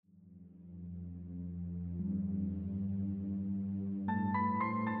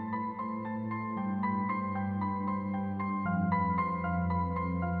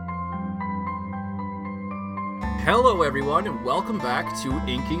Hello everyone, and welcome back to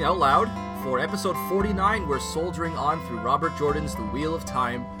Inking Out Loud. For episode 49, we're soldiering on through Robert Jordan's The Wheel of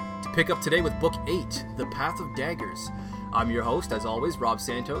Time to pick up today with book 8, The Path of Daggers. I'm your host, as always, Rob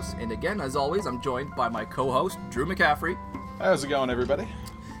Santos, and again, as always, I'm joined by my co-host, Drew McCaffrey. How's it going, everybody?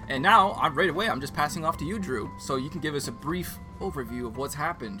 And now, right away, I'm just passing off to you, Drew, so you can give us a brief overview of what's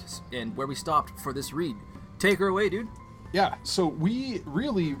happened and where we stopped for this read. Take her away, dude. Yeah, so we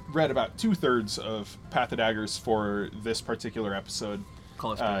really read about 2/3 of Path of Daggers for this particular episode.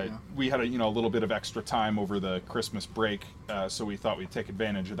 We had a little bit of extra time over the Christmas break, so we thought we'd take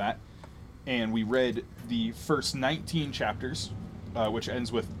advantage of that. And we read the first 19 chapters, which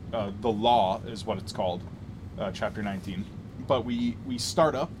ends with The Law is what it's called, chapter 19. But we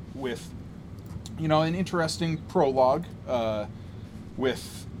start up with, an interesting prologue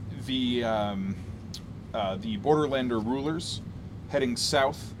with the Borderlander rulers heading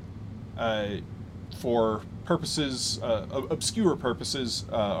south for purposes, obscure purposes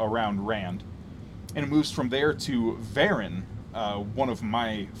around Rand. And it moves from there to Varen, one of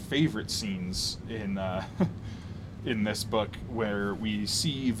my favorite scenes in in this book, where we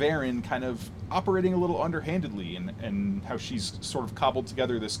see Varen kind of operating a little underhandedly and how she's sort of cobbled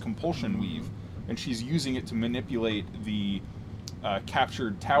together this compulsion weave, and she's using it to manipulate the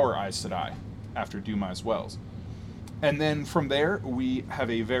captured Tower Aes Sedai after Dumai's Wells. And then from there, we have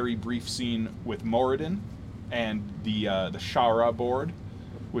a very brief scene with Moradin and the Shara board,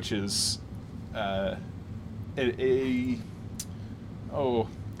 which is kind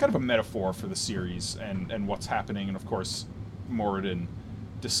of a metaphor for the series and what's happening. And of course, Moradin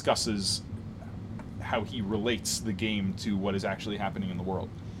discusses how he relates the game to what is actually happening in the world.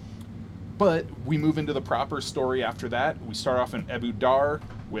 But we move into the proper story after that. We start off in Ebu Dar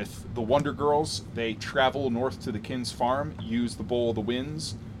with the Wonder Girls. They travel north to the Kin's farm, use the Bowl of the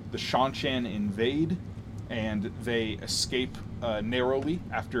Winds. The Shanshan invade, and they escape narrowly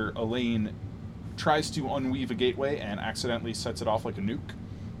after Elaine tries to unweave a gateway and accidentally sets it off like a nuke.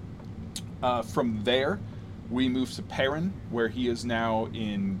 From there, we move to Perrin, where he is now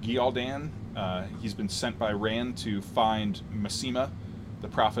in Ghealdan. He's been sent by Rand to find Masema, the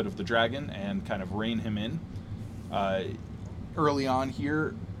Prophet of the Dragon, and kind of rein him in. Early on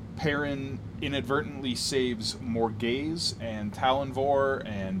here, Perrin inadvertently saves Morghese and Talonvor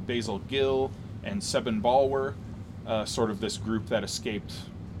and Basil Gill and Sebin Balwer, sort of this group that escaped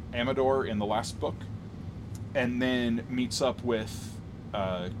Amador in the last book, and then meets up with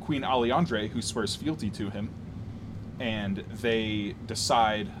Queen Aliandre, who swears fealty to him, and they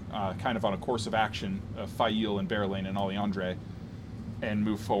decide kind of on a course of action, Fail and Berelain and Aliandre, and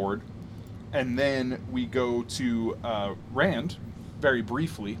move forward. And then we go to Rand, very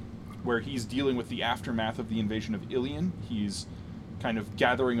briefly, where he's dealing with the aftermath of the invasion of Ilion. He's kind of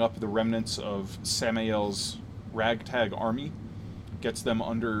gathering up the remnants of Samael's ragtag army, gets them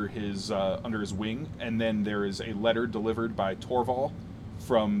under his wing, and then there is a letter delivered by Torval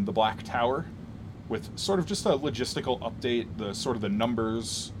from the Black Tower with sort of just a logistical update, the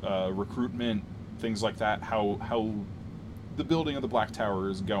numbers, recruitment, things like that, how the building of the Black Tower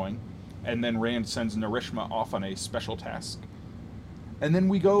is going. And then Rand sends Narishma off on a special task. And then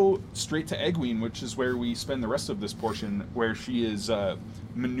we go straight to Egwene, which is where we spend the rest of this portion, where she is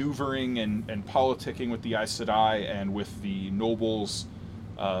maneuvering and politicking with the Aes Sedai and with the nobles,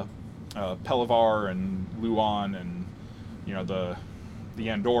 Pelavar and Luan and the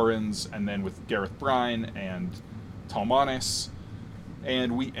Andorans, and then with Gareth Brine and Talmanes.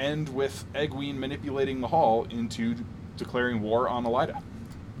 And we end with Egwene manipulating the Hall into declaring war on Elaida.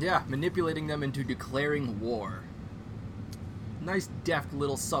 Yeah, manipulating them into declaring war. Nice, deft,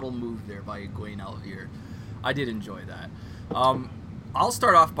 little subtle move there by Egwene Al'Vir. I did enjoy that. I'll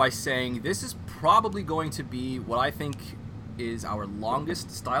start off by saying this is probably going to be what I think is our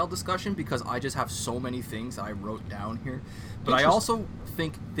longest style discussion, because I just have so many things I wrote down here. But I also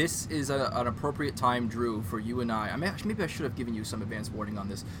think this is an appropriate time, Drew, for you and I. Maybe I should have given you some advance warning on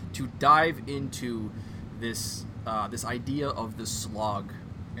this, to dive into this idea of the slog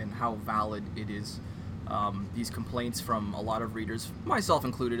and how valid it is. These complaints from a lot of readers, myself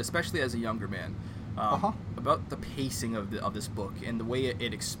included, especially as a younger man, about the pacing of this book and the way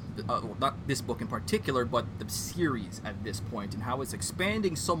not this book in particular, but the series at this point, and how it's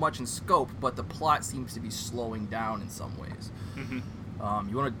expanding so much in scope, but the plot seems to be slowing down in some ways. Mm-hmm.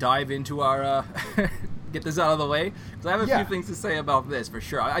 You want to dive into our get this out of the way? Because I have a few things to say about this for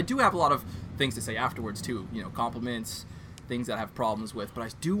sure. I do have a lot of things to say afterwards too. Compliments, things that I have problems with, but I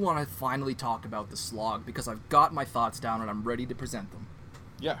do want to finally talk about the slog, because I've got my thoughts down and I'm ready to present them.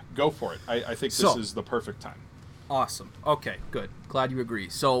 Yeah, go for it. I think this is the perfect time. Awesome. Okay, good. Glad you agree.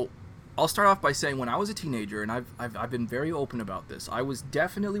 So, I'll start off by saying when I was a teenager, and I've been very open about this, I was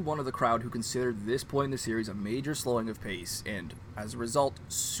definitely one of the crowd who considered this point in the series a major slowing of pace, and as a result,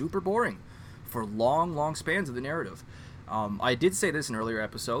 super boring for long spans of the narrative. I did say this in earlier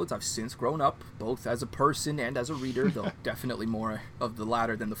episodes. I've since grown up, both as a person and as a reader, though definitely more of the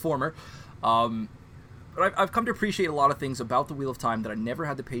latter than the former. But I've come to appreciate a lot of things about the Wheel of Time that I never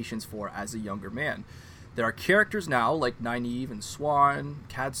had the patience for as a younger man. There are characters now like Nynaeve and Swan,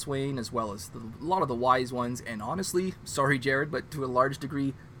 Cadsuane, as well as a lot of the wise ones, and honestly, sorry Jared, but to a large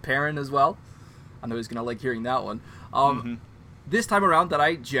degree, Perrin as well. I know he's going to like hearing that one. This time around that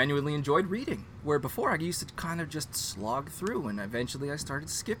I genuinely enjoyed reading, where before I used to kind of just slog through, and eventually I started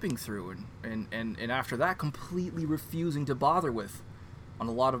skipping through, and after that completely refusing to bother with on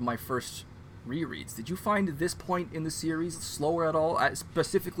a lot of my first rereads. Did you find this point in the series slower at all,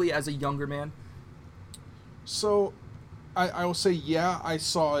 specifically as a younger man? So, I will say, yeah, I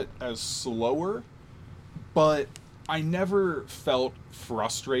saw it as slower, but I never felt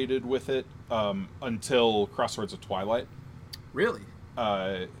frustrated with it until Crossroads of Twilight. Really?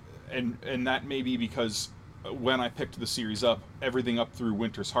 And that may be because when I picked the series up, everything up through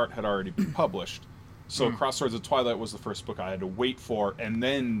Winter's Heart had already been published. So Crossroads of Twilight was the first book I had to wait for, and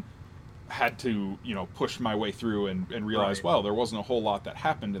then had to, push my way through and realize, Right. well, there wasn't a whole lot that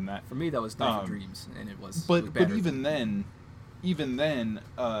happened in that. For me, that was Knife of Dreams, and it was But better. even then,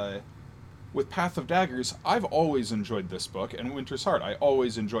 with Path of Daggers, I've always enjoyed this book, and Winter's Heart, I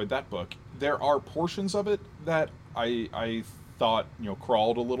always enjoyed that book. There are portions of it that I thought,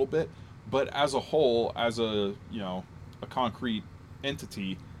 crawled a little bit, but as a whole, as a concrete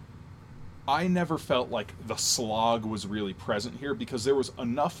entity, I never felt like the slog was really present here, because there was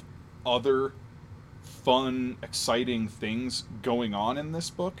enough other fun, exciting things going on in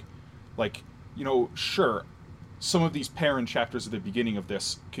this book. Like, sure, some of these Perrin chapters at the beginning of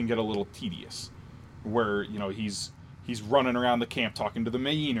this can get a little tedious, where, he's running around the camp talking to the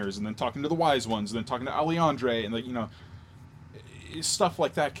Mayeeners, and then talking to the Wise Ones, and then talking to Alliandre, and, stuff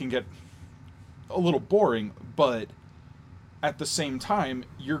like that can get a little boring, but at the same time,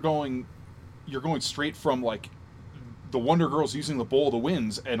 you're going straight from, like, the Wonder Girls using the Bowl of the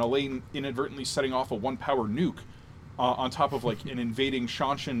Winds, and Elaine inadvertently setting off a one-power nuke on top of, like, an invading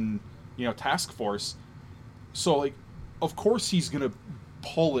Shanshan, task force. So, like, of course he's gonna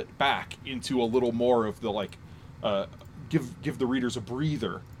pull it back into a little more of the, like, give the readers a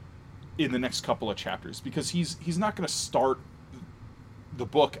breather in the next couple of chapters, because he's not gonna start the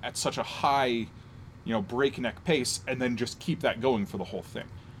book at such a high, breakneck pace and then just keep that going for the whole thing.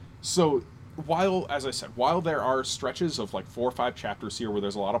 So, as I said, while there are stretches of like 4 or 5 chapters here where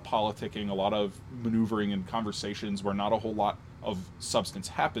there's a lot of politicking, a lot of maneuvering and conversations where not a whole lot of substance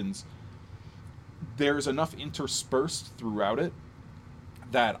happens, there's enough interspersed throughout it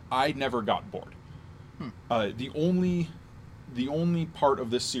that I never got bored. The only part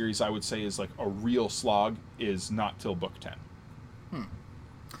of this series I would say is like a real slog is not till book 10.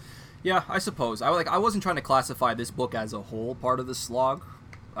 Yeah, I suppose. I wasn't trying to classify this book as a whole part of the slog.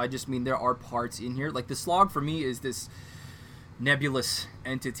 I just mean there are parts in here. Like, the slog for me is this nebulous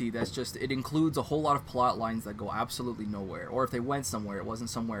entity that's just, it includes a whole lot of plot lines that go absolutely nowhere. Or if they went somewhere, it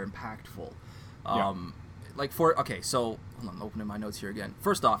wasn't somewhere impactful. So hold on, opening my notes here again.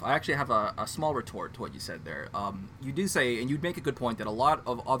 First off, I actually have a small retort to what you said there. You did say, and you'd make a good point, that a lot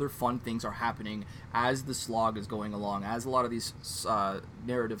of other fun things are happening as the slog is going along, as a lot of these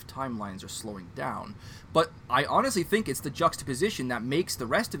narrative timelines are slowing down. But I honestly think it's the juxtaposition that makes the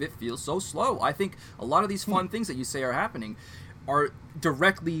rest of it feel so slow. I think a lot of these fun things that you say are happening are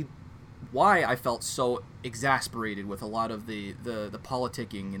directly why I felt so exasperated with a lot of the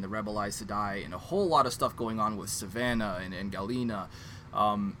politicking and the Rebel Aes Sedai and a whole lot of stuff going on with Savannah and Galena.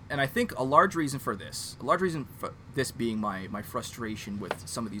 And I think a large reason for this being my frustration with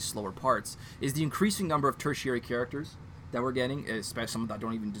some of these slower parts, is the increasing number of tertiary characters that we're getting, especially some that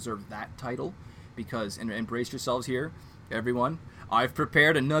don't even deserve that title, because, and brace yourselves here, everyone, I've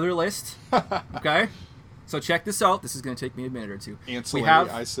prepared another list, okay? So check this out. This is going to take me a minute or two. Ancillary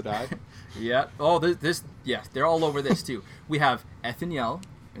Aes Sedai. Yeah. Oh, they're all over this too. We have Ethaniel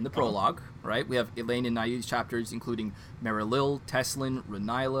in the prologue, right? We have Elaine and Nynaeve's chapters, including Merilil, Teslin,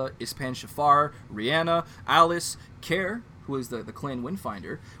 Renila, Ispan Shafar, Rhianna, Alice, Care, who is the clan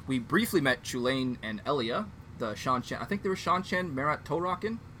Windfinder. We briefly met Chulainn and Elia, the Shanshan. I think they were Shanshan Merat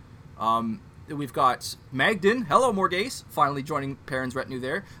Torakin. We've got Magdyn. Hello, Morghese. Finally joining Perrin's retinue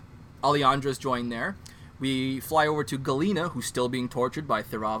there. Alliandra's joined there. We fly over to Galena, who's still being tortured by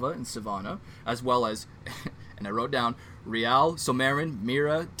Thirava and Savannah, as well as And I wrote down Rial, Somarin,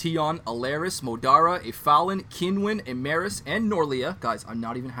 Mira, Tion, Alaris, Modara, Efalin, Kinwin, Emeris, and Norlia. Guys, I'm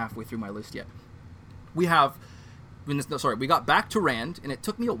not even halfway through my list yet. We got back to Rand, and it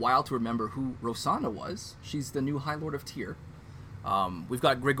took me a while to remember who Rosanna was. She's the new High Lord of Tyr. We've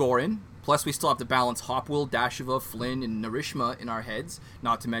got Gregorin, plus we still have to balance Hopwill, Dashiva, Flynn, and Narishma in our heads,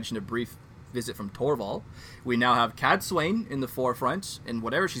 not to mention a brief visit from Torval. We now have Cadsuane in the forefront, and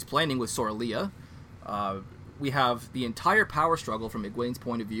whatever she's planning with Soralia. We have the entire power struggle from Egwene's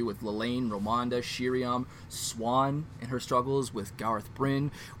point of view with Lelaine, Romonda, Shiriam, Swan, and her struggles with Gareth Bryn.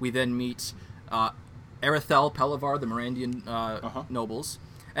 We then meet Erethel, Pelavar, the Mirandian nobles.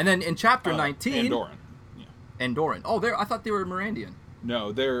 And then in chapter 19... Andoran. Yeah. Andoran. Oh, I thought they were Mirandian.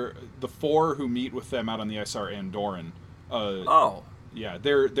 No, they're the 4 who meet with them out on the ice are Andoran. Yeah,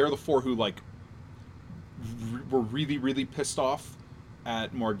 they're the 4 who, like, were really, really pissed off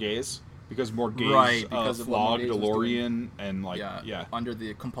at Morghese. Because Morghese flogged Elorian and, like, yeah. Under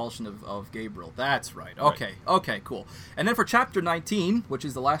the compulsion of Gabriel. That's right. Okay, okay, cool. And then for chapter 19, which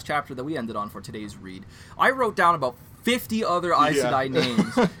is the last chapter that we ended on for today's read, I wrote down about 50 other Aes Sedai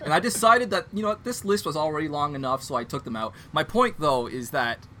names, and I decided that, this list was already long enough, so I took them out. My point, though, is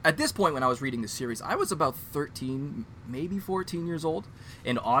that at this point when I was reading the series, I was about 13, maybe 14 years old,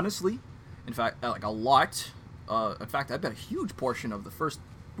 and honestly, in fact, like a lot, in fact, I bet a huge portion of the first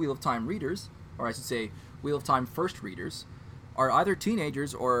Wheel of Time readers, or I should say Wheel of Time first readers, are either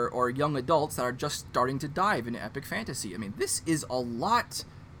teenagers or young adults that are just starting to dive into epic fantasy. I mean, this is a lot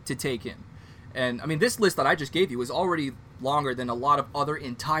to take in. And, I mean, this list that I just gave you is already longer than a lot of other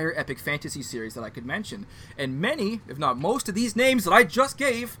entire epic fantasy series that I could mention. And many, if not most of these names that I just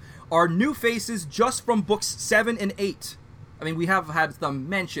gave are new faces just from books 7 and 8. I mean, we have had them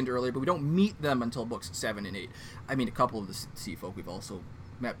mentioned earlier, but we don't meet them until books 7 and 8. I mean, a couple of the Sea Folk we've also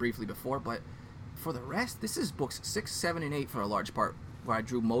met briefly before, but for the rest, this is books 6, 7, and 8 for a large part, where I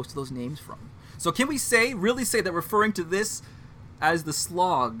drew most of those names from. So can we really say that referring to this as the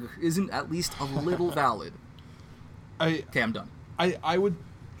slog isn't at least a little valid? Okay, I'm done. I would,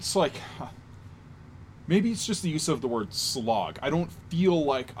 it's like, maybe it's just the use of the word slog. I don't feel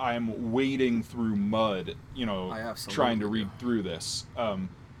like I'm wading through mud, trying to read through this.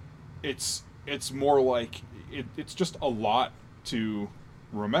 It's more like, it's just a lot to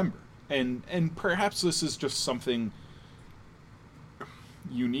remember, and perhaps this is just something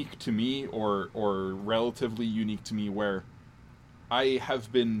unique to me or relatively unique to me, where I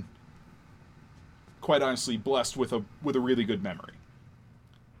have been quite honestly blessed with a really good memory,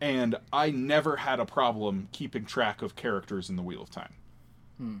 and I never had a problem keeping track of characters in the Wheel of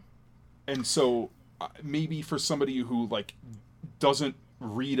Time. And so maybe for somebody who, like, doesn't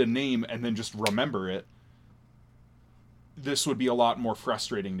read a name and then just remember it, this would be a lot more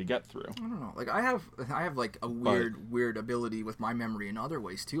frustrating to get through. I don't know. Like, I have like a weird ability with my memory in other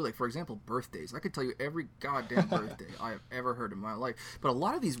ways too. Like, for example, birthdays. I could tell you every goddamn birthday I have ever heard in my life. But a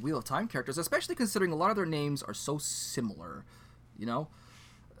lot of these Wheel of Time characters, especially considering a lot of their names are so similar,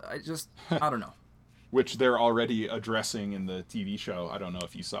 I don't know. Which they're already addressing in the TV show. I don't know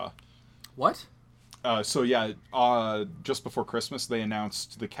if you saw. What? Just before Christmas, they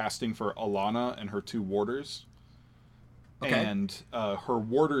announced the casting for Alana and her 2 warders. Okay. And her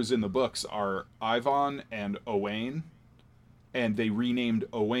warders in the books are Ivan and Owain, and they renamed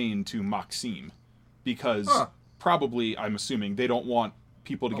Owain to Maxime because probably, I'm assuming, they don't want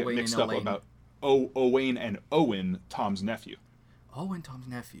people to get mixed up about Owain and Owen, Tom's nephew. Owen, Tom's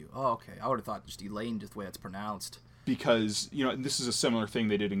nephew. Oh, okay. I would have thought just Elaine, just the way it's pronounced. Because, this is a similar thing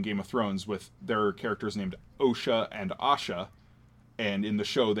they did in Game of Thrones with their characters named Osha and Asha, and in the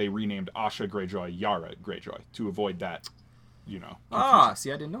show they renamed Asha Greyjoy Yara Greyjoy to avoid that. See,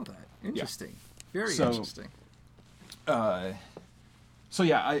 I didn't know that. Interesting. Yeah. Very interesting.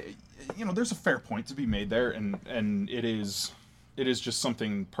 There's a fair point to be made there, and it is just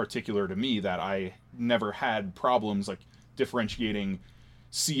something particular to me that I never had problems, like, differentiating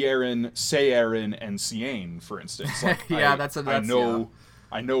Ciaran, Searin, and Ciane, for instance. Like,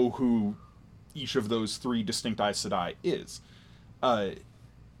 I know who each of those 3 distinct Aes Sedai is. I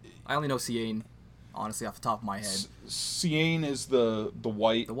only know Ciane, honestly, off the top of my head. Ciane is the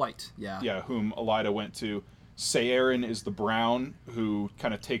white. The white, yeah. Yeah, whom Elida went to. Searin is the brown, who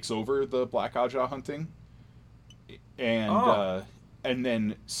kind of takes over the Black Ajah hunting. And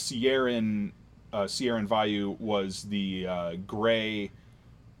then Ciaran Vayu was the gray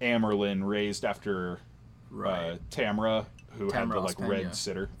Amerlin raised after Tamra, who had the, like, red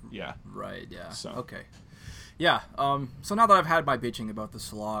sitter. Yeah. Right, yeah. So. Okay. Yeah, so now that I've had my bitching about the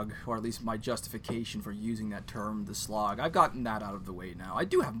slog, or at least my justification for using that term, the slog, I've gotten that out of the way now. I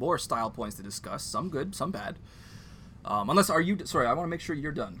do have more style points to discuss, some good, some bad. Sorry, I want to make sure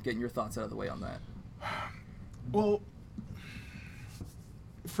you're done getting your thoughts out of the way on that. Well,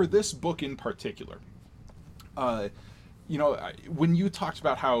 for this book in particular, when you talked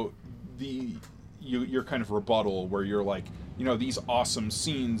about how your kind of rebuttal where you're like, these awesome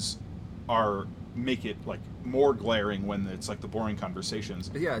scenes make it like more glaring when it's like the boring conversations.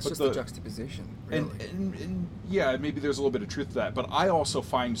 But yeah, it's just the juxtaposition, really. And yeah, maybe there's a little bit of truth to that, but I also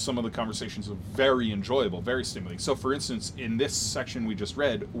find some of the conversations very enjoyable, very stimulating. So for instance, in this section we just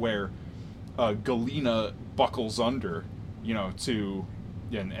read where Galena buckles under, to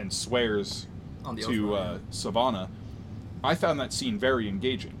and swears to Sivana, I found that scene very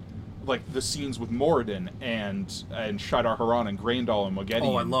engaging. Like the scenes with Moradin and Shaidar Haran and Graendal and Moghedien.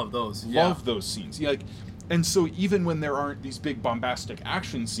 Oh, I love those. Love those scenes. Yeah, and so even when there aren't these big bombastic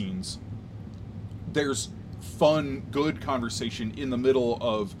action scenes, there's fun, good conversation in the middle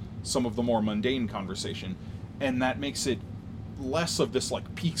of some of the more mundane conversation, and that makes it less of this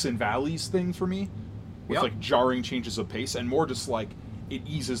like peaks and valleys thing for me, with like jarring changes of pace, and more just like it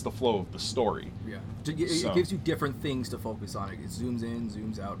eases the flow of the story. Yeah. It gives you different things to focus on. It zooms in,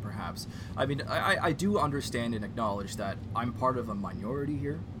 zooms out, perhaps. I mean, I do understand and acknowledge that I'm part of a minority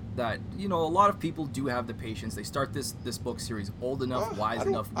here. That, a lot of people do have the patience. They start this book series old enough, wise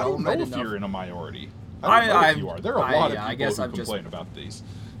enough, well-read enough. I don't know if you're in a minority. I don't know if you are. There are a lot of people who complain about these.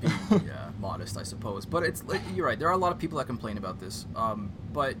 Modest, I suppose. But it's like, you're right. There are a lot of people that complain about this.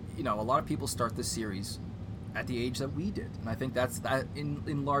 But, a lot of people start this series at the age that we did, and I think that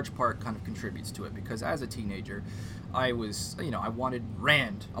in large part kind of contributes to it, because as a teenager I was, I wanted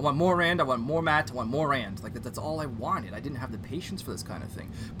Rand. I want more Rand, I want more Matt, I want more Rand. Like that's all I wanted. I didn't have the patience for this kind of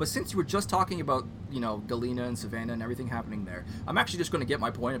thing. But since you were just talking about, Galena and Savannah and everything happening there, I'm actually just going to get my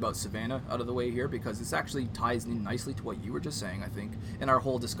point about Savannah out of the way here, because this actually ties in nicely to what you were just saying, I think, in our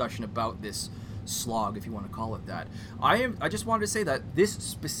whole discussion about this slog, if you want to call it that. I just wanted to say that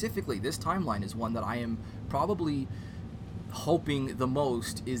this timeline is one that I am probably hoping the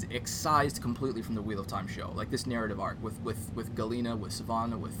most is excised completely from the Wheel of Time show. Like this narrative arc with Galena, with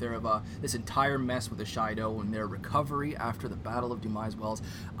Sivana, with Theriva, this entire mess with the Shaido and their recovery after the Battle of Demise Wells.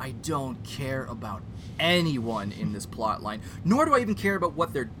 I don't care about anyone in this plot line, nor do I even care about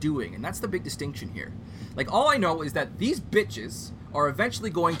what they're doing, and that's the big distinction here. Like, all I know is that these bitches are eventually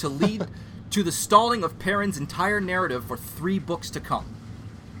going to lead to the stalling of Perrin's entire narrative for 3 books to come,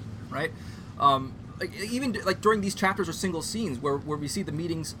 right? Even during these chapters or single scenes where we see the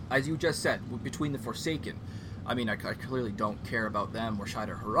meetings, as you just said, between the Forsaken. I mean, I clearly don't care about them or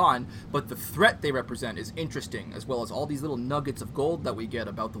Shaidar Haran, but the threat they represent is interesting, as well as all these little nuggets of gold that we get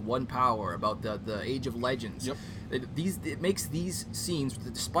about the One Power, about the Age of Legends. Yep. It makes these scenes,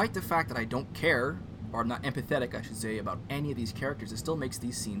 despite the fact that I don't care, or I'm not empathetic, I should say, about any of these characters, it still makes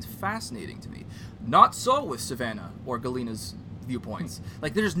these scenes fascinating to me. Not so with Savannah or Galena's viewpoints.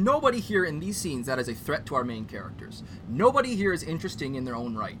 Like, there's nobody here in these scenes that is a threat to our main characters. Nobody here is interesting in their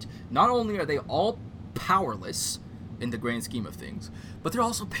own right. Not only are they all powerless in the grand scheme of things, but they're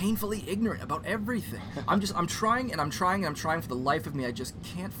also painfully ignorant about everything. I'm trying for the life of me. I just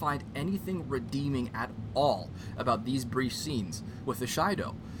can't find anything redeeming at all about these brief scenes with the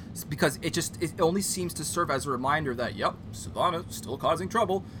Shaido. Because it only seems to serve as a reminder that, yep, Sivana's still causing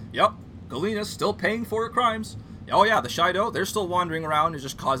trouble. Yep, Galena's still paying for her crimes. Oh yeah, the Shaido, they're still wandering around and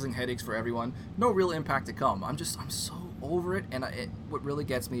just causing headaches for everyone. No real impact to come. I'm so over it, and what really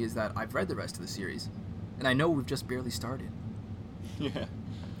gets me is that I've read the rest of the series, and I know we've just barely started. Yeah.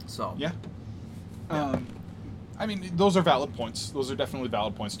 So. Yeah. I mean, those are valid points. Those are definitely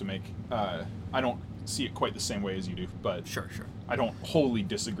valid points to make. I don't see it quite the same way as you do, but sure. I don't wholly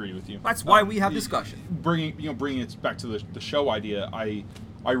disagree with you. That's why we have discussion. Bringing it back to the show idea, I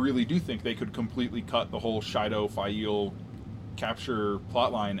really do think they could completely cut the whole Shaido Fail capture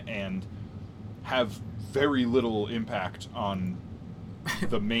plotline and have very little impact on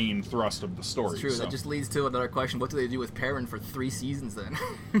the main thrust of the story. It's true. So. That just leads to another question: what do they do with Perrin for 3 seasons then?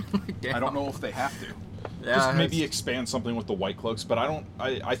 I don't know if they have to. Yeah, just maybe expand something with the White Cloaks, but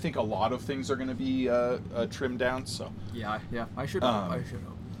I think a lot of things are going to be trimmed down. So yeah, I should hope.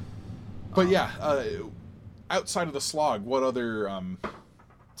 But outside of the slog, what other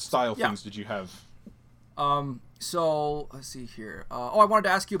style things did you have? So let's see here. I wanted to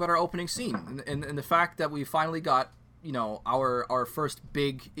ask you about our opening scene and the fact that we finally got our first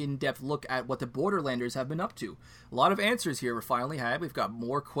big in-depth look at what the Borderlanders have been up to. A lot of answers here we finally had. We've got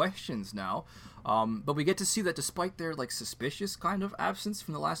more questions now, but we get to see that despite their like suspicious kind of absence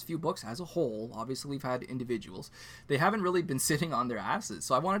from the last few books as a whole, obviously we've had individuals, they haven't really been sitting on their asses.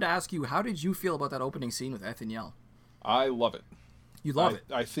 So I wanted to ask you, how did you feel about that opening scene with Ethaniel? I love it. You love it.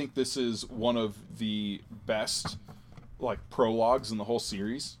 I think this is one of the best like prologues in the whole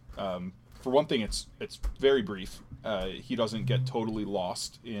series. For one thing, it's very brief. He doesn't get totally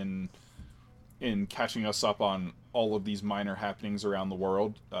lost in catching us up on all of these minor happenings around the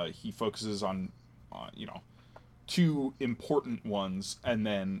world. He focuses on two important ones, and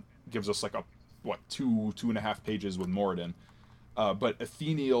then gives us like two and a half pages with Moradin. But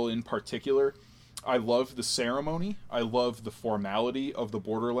Ethaniel in particular, I love the ceremony. I love the formality of the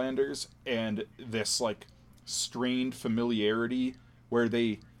Borderlanders, and this like strained familiarity where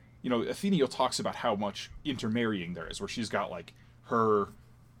they, Ethaniel talks about how much intermarrying there is, where she's got like her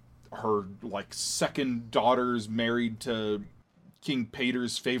like second daughter's married to King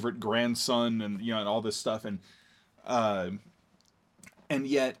Paeter's favorite grandson, and and all this stuff, and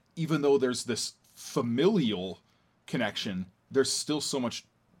yet even though there's this familial connection, there's still so much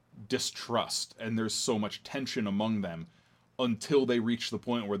distrust and there's so much tension among them until they reach the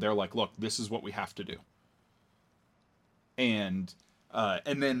point where they're like, look, this is what we have to do. And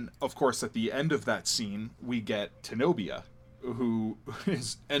then, of course, at the end of that scene, we get Tenobia, who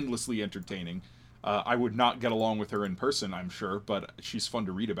is endlessly entertaining. I would not get along with her in person, I'm sure, but she's fun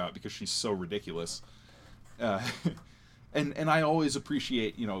to read about because she's so ridiculous. And I always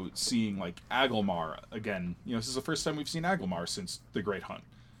appreciate, seeing, like, Agelmar again. This is the first time we've seen Agelmar since The Great Hunt.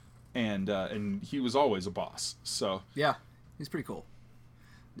 And he was always a boss, so... Yeah, he's pretty cool.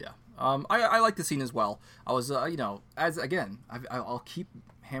 Yeah. I like the scene as well. I was, I'll keep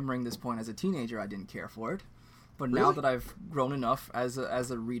hammering this point. As a teenager, I didn't care for it. But Really? Now that I've grown enough as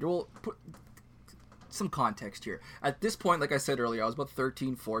a reader, well, put some context here. At this point, like I said earlier, I was about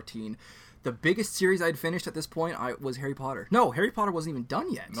 13, 14. The biggest series I'd finished at this point was Harry Potter. No, Harry Potter wasn't even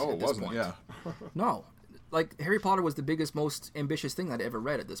done yet. No, it wasn't, yeah. No. Like, Harry Potter was the biggest, most ambitious thing I'd ever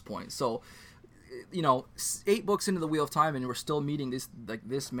read at this point. So... 8 books into the Wheel of Time, and we're still meeting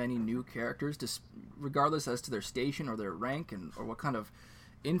this many new characters, just regardless as to their station or their rank or what kind of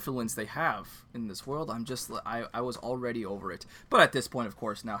influence they have in this world. I was already over it. But at this point, of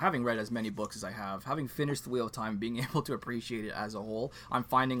course, now having read as many books as I have, having finished the Wheel of Time, being able to appreciate it as a whole, I'm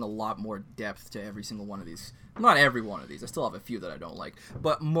finding a lot more depth to every single one of these. Not every one of these. I still have a few that I don't like,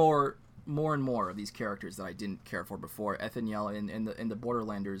 but more and more of these characters that I didn't care for before. Ethaniel and the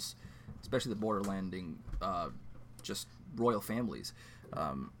Borderlanders, especially the Borderlanding, just royal families.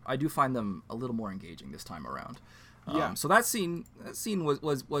 I do find them a little more engaging this time around. Yeah. So that scene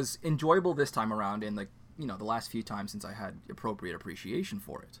was enjoyable this time around, and the last few times since I had appropriate appreciation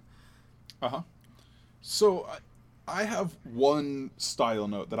for it. Uh-huh. So I have one style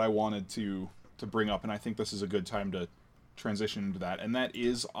note that I wanted to bring up, and I think this is a good time to transition into that, and that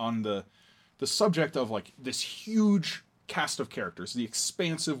is on the subject of like this huge cast of characters, the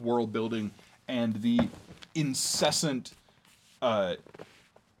expansive world building, and the incessant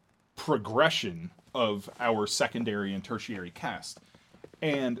progression of our secondary and tertiary cast.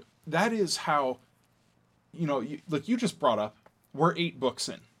 And that is how, like you just brought up, we're 8 books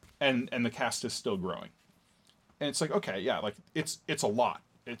in, and the cast is still growing. And it's like, okay, yeah, like it's a lot.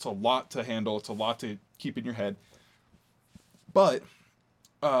 It's a lot to handle. It's a lot to keep in your head. But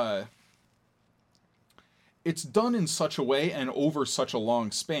it's done in such a way and over such a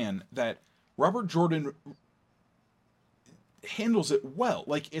long span that Robert Jordan handles it well.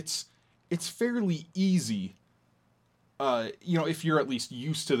 Like, it's fairly easy, if you're at least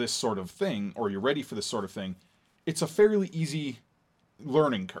used to this sort of thing, or you're ready for this sort of thing, it's a fairly easy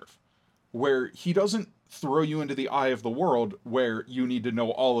learning curve, where he doesn't throw you into the eye of the world where you need to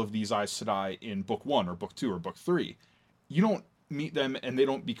know all of these Aes Sedai in book 1 or book 2 or book 3. You don't meet them and they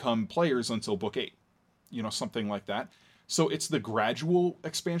don't become players until book 8. Something like that. So it's the gradual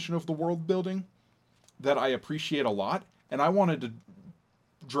expansion of the world building that I appreciate a lot. And I wanted to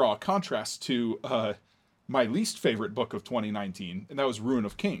draw a contrast to my least favorite book of 2019, and that was Ruin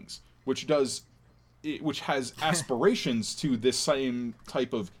of Kings, which has aspirations to this same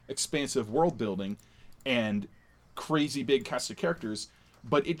type of expansive world building and crazy big cast of characters,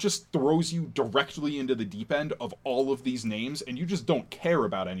 but it just throws you directly into the deep end of all of these names, and you just don't care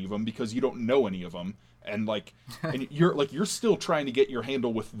about any of them because you don't know any of them. And you're still trying to get your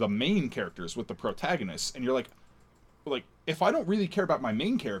handle with the main characters, with the protagonists, and you're like, if I don't really care about my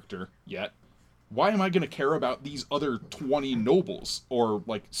main character yet, why am I going to care about these other 20 nobles or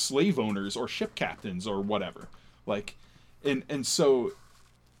like slave owners or ship captains or whatever? Like, and so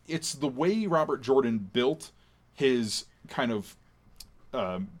it's the way Robert Jordan built his kind of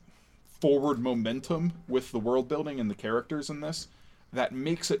forward momentum with the world building and the characters in this that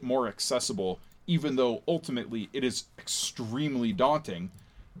makes it more accessible, even though ultimately it is extremely daunting.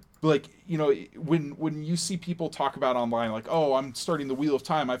 Like, you know, when you see people talk about online, like, oh, I'm starting the Wheel of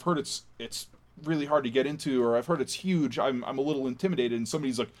Time, I've heard it's really hard to get into, or I've heard it's huge, I'm a little intimidated, and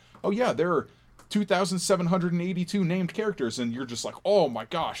somebody's like, oh yeah, there are 2,782 named characters, and you're just like, oh my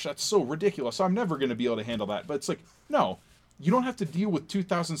gosh, that's so ridiculous, I'm never going to be able to handle that. But it's like, no, you don't have to deal with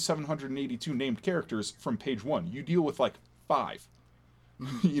 2,782 named characters from page 1. You deal with like 5.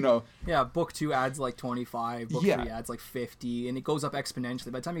 You know? Yeah, book 2 adds like 25, book 3 adds like 50, and it goes up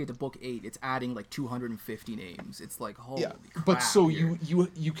exponentially. By the time you get to book 8, it's adding like 250 names. It's like, holy crap. But so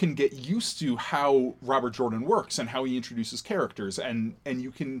you can get used to how Robert Jordan works and how he introduces characters, and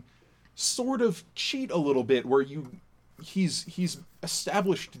you can sort of cheat a little bit where he's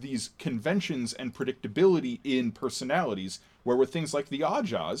established these conventions and predictability in personalities, where with things like the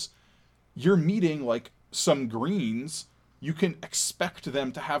Oddjaws, you're meeting like some Greens, you can expect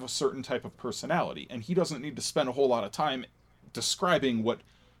them to have a certain type of personality, and he doesn't need to spend a whole lot of time describing what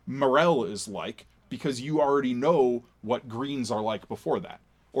Morel is like, because you already know what Greens are like before that.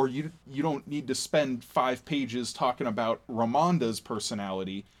 Or you don't need to spend 5 pages talking about Ramonda's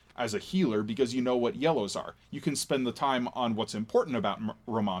personality as a healer, because you know what yellows are. You can spend the time on what's important about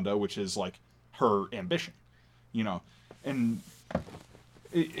Ramonda, which is like her ambition, you know. And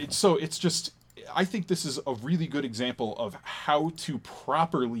so it's just, I think this is a really good example of how to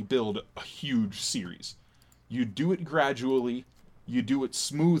properly build a huge series. You do it gradually, you do it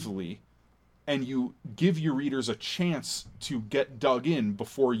smoothly, and you give your readers a chance to get dug in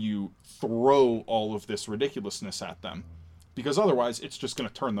before you throw all of this ridiculousness at them, because otherwise it's just going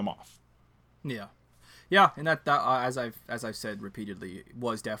to turn them off. Yeah, and that as I've said repeatedly,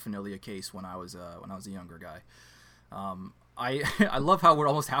 was definitely a case when I was a younger guy. I love how we're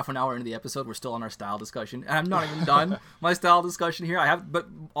almost half an hour into the episode. We're still on our style discussion, and I'm not even done my style discussion here. But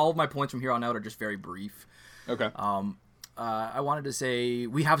all of my points from here on out are just very brief. Okay. I wanted to say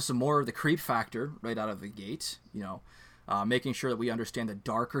we have some more of the creep factor right out of the gate. You know, making sure that we understand the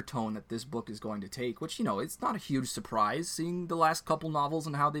darker tone that this book is going to take. Which, you know, it's not a huge surprise seeing the last couple novels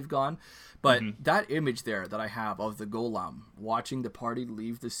and how they've gone. But that image there that I have of the Golem watching the party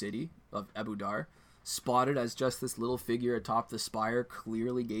leave the city of Abu Dar, spotted as just this little figure atop the spire,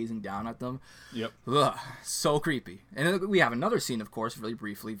 clearly gazing down at them. Yep. Ugh, so creepy. And then we have another scene, of course, very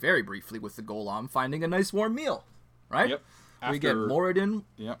briefly, with the Golem finding a nice warm meal, right? Yep. We get Moradin.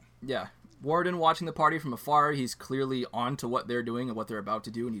 Yep. Yeah. Moradin watching the party from afar. He's clearly on to what they're doing and what they're about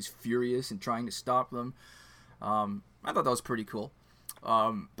to do, and he's furious and trying to stop them. I thought that was pretty cool.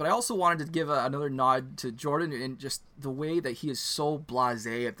 But I also wanted to give another nod to Jordan in just the way that he is so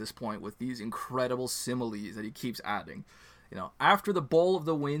blasé at this point with these incredible similes that he keeps adding. You know, after the Bowl of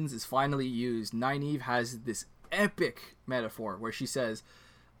the Winds is finally used, Nynaeve has this epic metaphor where she says,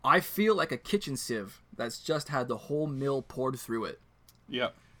 I feel like a kitchen sieve that's just had the whole mill poured through it.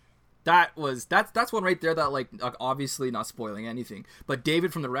 Yep. That's one right there that, like obviously not spoiling anything, but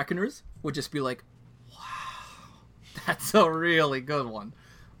David from the Reckoners would just be like, that's a really good one,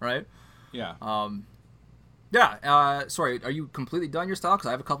 right? Yeah. Sorry, are you completely done your style? Because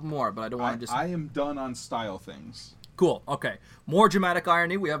I have a couple more, but I don't want to just... I am done on style things. Cool, okay. More dramatic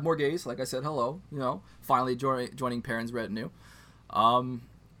irony. We have more gays. Like I said, hello. You know, finally joining Perrin's retinue. And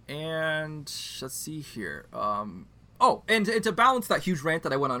let's see here. And to balance that huge rant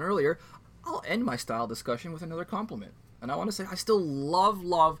that I went on earlier, I'll end my style discussion with another compliment. And I want to say I still love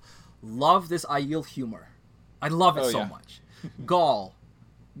this Aiel humor. I love it so much. Gaul,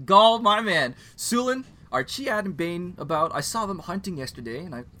 my man. Sulin, are Chiad and Bane about? I saw them hunting yesterday,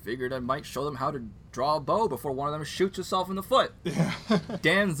 and I figured I might show them how to draw a bow before one of them shoots herself in the foot.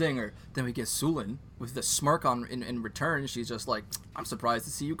 Danzinger. Then we get Sulin with the smirk on in return. She's just like, I'm surprised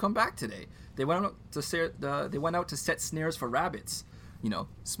to see you come back today. They went out to set snares for rabbits. You know,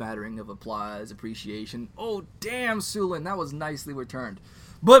 smattering of applause, appreciation. Oh, damn, Sulin, that was nicely returned.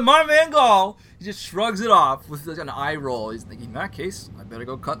 But my man Gaul, he just shrugs it off with an eye roll. He's thinking, in that case, I better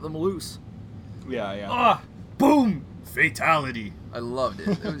go cut them loose. Yeah. Boom! Fatality. I loved it.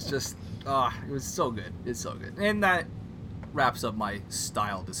 It was just, it was so good. It's so good. And that wraps up my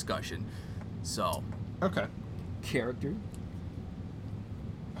style discussion. So. Okay. Character.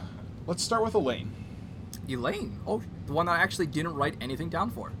 Let's start with Elaine. Elaine? Oh, the one that I actually didn't write anything down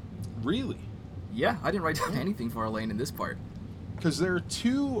for. Really? Yeah, I didn't write down anything for Elaine in this part. Because there are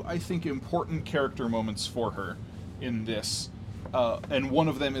 2, I think, important character moments for her in this. and one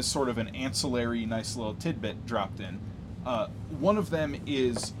of them is sort of an ancillary, nice little tidbit dropped in. One of them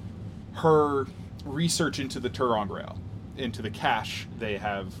is her research into the Ter'angreal, into the cache they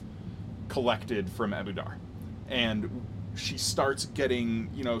have collected from Abu Dar. And she starts getting,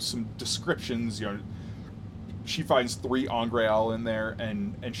 some descriptions, she finds 3 Angreal in there,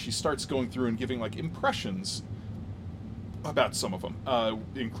 and she starts going through and giving, like, impressions about some of them,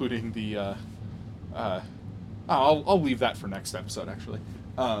 including the, I'll leave that for next episode, actually.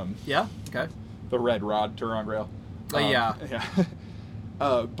 Yeah? Okay. The Red Rod Ter'angreal. Yeah.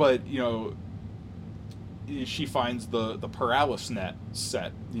 Yeah. But, she finds the Paralis net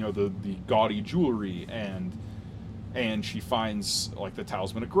set, the gaudy jewelry, and she finds, like, the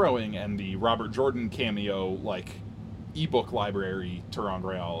Talisman of Growing and the Robert Jordan cameo, like, ebook library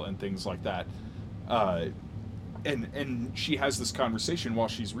Ter'angreal and things like that. And she has this conversation while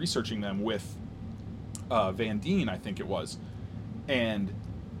she's researching them with Van Dien, I think it was. And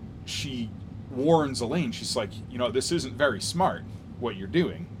she warns Elaine, she's like, this isn't very smart, what you're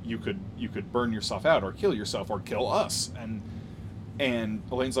doing. You could burn yourself out or kill yourself or kill us. And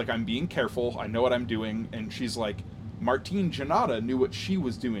Elaine's like, I'm being careful, I know what I'm doing. And she's like, Martine Janata knew what she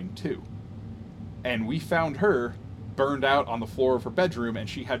was doing too. And we found her burned out on the floor of her bedroom, and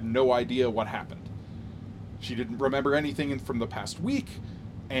she had no idea what happened. She didn't remember anything from the past week,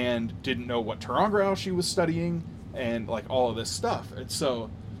 and didn't know what Ter'angreal she was studying, and, like, all of this stuff. And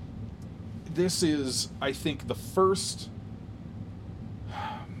so this is, I think, the first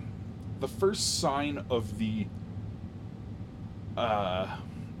sign of the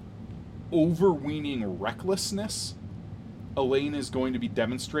overweening recklessness Elaine is going to be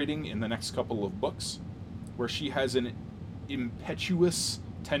demonstrating in the next couple of books, where she has an impetuous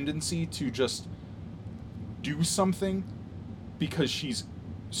tendency to just do something because she's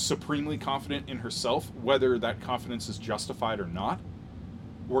supremely confident in herself, whether that confidence is justified or not.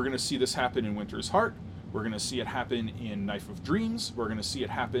 We're going to see this happen in Winter's Heart. We're going to see it happen in Knife of Dreams. We're going to see it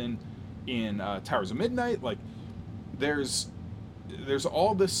happen in Towers of Midnight. Like, there's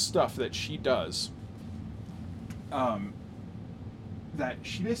all this stuff that she does that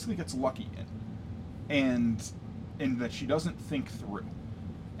she basically gets lucky in, and that she doesn't think through.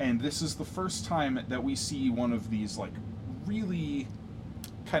 And this is the first time that we see one of these, like, really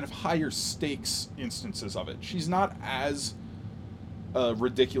kind of higher stakes instances of it. She's not as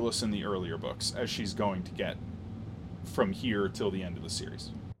ridiculous in the earlier books as she's going to get from here till the end of the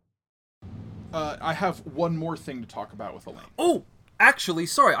series. I have one more thing to talk about with Elaine. Oh! Actually,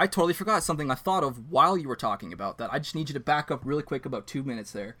 sorry, I totally forgot something I thought of while you were talking about that. I just need you to back up really quick, about 2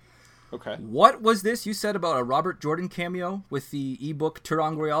 minutes there. Okay. What was this you said about a Robert Jordan cameo with the ebook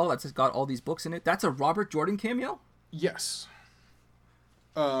Ter'angreal that's got all these books in it? That's a Robert Jordan cameo? Yes.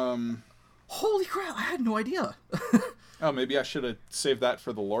 Holy crap, I had no idea. Oh, maybe I should have saved that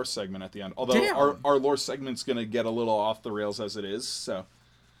for the lore segment at the end. Although our lore segment's going to get a little off the rails as it is, so...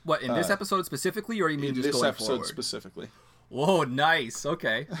 What, in this episode specifically, or you mean just going forward? In this episode specifically. Whoa, nice.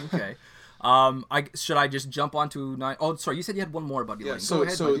 Okay. Should I just jump onto 9? Oh, sorry, you said you had one more about Elaine. Yeah, Go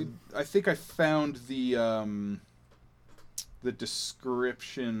ahead, so I think I found the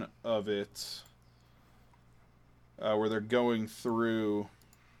description of it where they're going through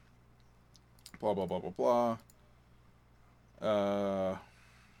blah blah blah blah blah.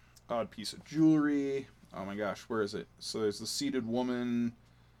 Odd piece of jewelry. Oh my gosh, where is it? So there's the seated woman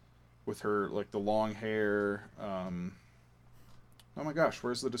with her, like, the long hair. Oh my gosh,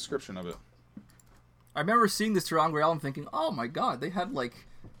 where's the description of it? I remember seeing this Ter'angreal and thinking, oh my god, they had, like,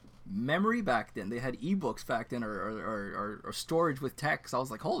 memory back then. They had ebooks back then, or storage with text. I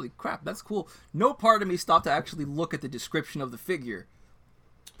was like, holy crap, that's cool. No part of me stopped to actually look at the description of the figure.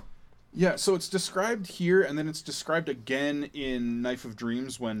 Yeah, so it's described here, and then it's described again in Knife of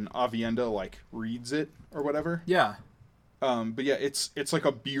Dreams when Avienda, like, reads it, or whatever. Yeah. But yeah, it's like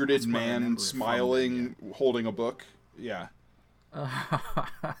a bearded man smiling, holding a book. Yeah.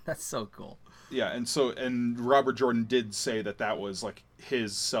 That's so cool. Yeah, and Robert Jordan did say that was, like,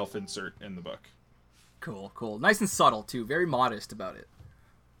 his self-insert in the book. Cool. Nice and subtle, too. Very modest about it.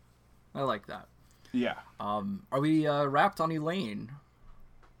 I like that. Yeah. Are we wrapped on Elaine?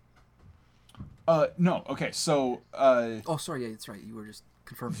 No. Okay, so... oh, sorry, yeah, that's right. You were just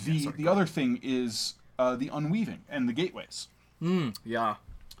confirming. The other thing is the unweaving and the gateways. Yeah.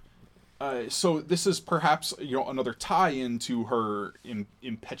 So this is perhaps, another tie-in to her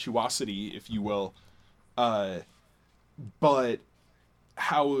impetuosity, if you will, but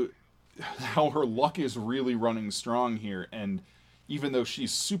how her luck is really running strong here, and even though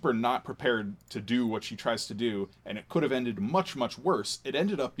she's super not prepared to do what she tries to do, and it could have ended much, much worse, it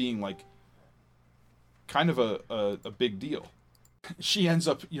ended up being, like, kind of a big deal. she ends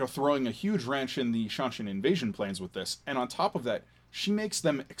up, throwing a huge wrench in the Shanshan invasion plans with this, and on top of that, she makes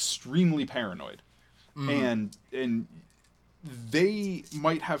them extremely paranoid, and they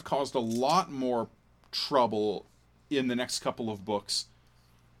might have caused a lot more trouble in the next couple of books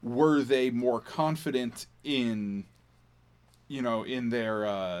were they more confident in, in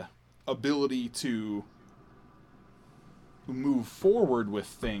their ability to move forward with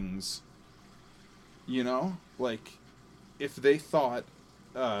things, like if they thought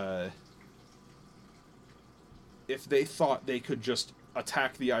they could just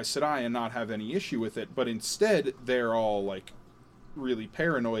attack the Aes Sedai and not have any issue with it, but instead they're all like really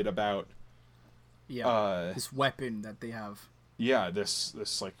paranoid about this weapon that they have. Yeah, this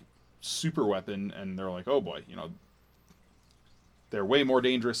like super weapon, and they're like, oh boy, they're way more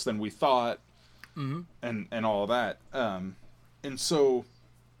dangerous than we thought, and all of that. And so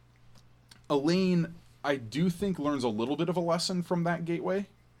Elaine, I do think, learns a little bit of a lesson from that gateway,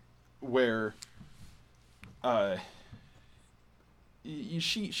 where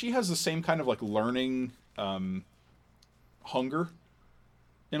she has the same kind of like learning hunger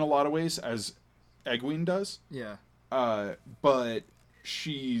in a lot of ways as Egwene does. Yeah. But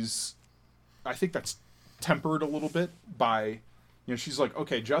I think that's tempered a little bit by, she's like,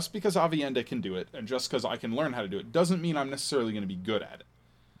 okay, just because Aviendha can do it, and just because I can learn how to do it, doesn't mean I'm necessarily going to be good at it.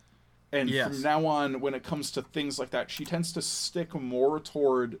 And from now on, when it comes to things like that, she tends to stick more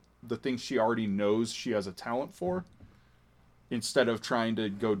toward the things she already knows she has a talent for, instead of trying to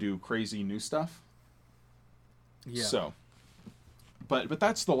go do crazy new stuff. Yeah. So, but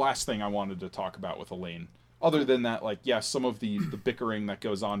that's the last thing I wanted to talk about with Elaine. Other than that, like, some of the bickering that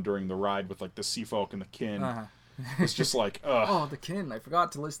goes on during the ride with, like, the sea folk and the kin. It's just like, ugh. Oh, the kin. I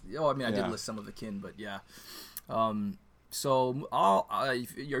forgot to list... Oh, I mean, I did list some of the kin, but yeah. So, are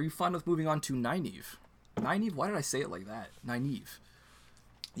you fine with moving on to Nynaeve? Nynaeve? Why did I say it like that? Nynaeve.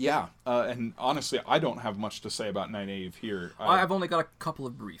 Yeah, and honestly, I don't have much to say about Nynaeve here. I've only got a couple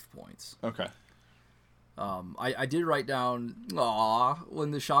of brief points. Okay. I did write down,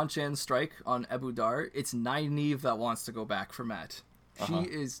 when the Shanshan strike on Ebu Dar, it's Nynaeve that wants to go back for Mat. She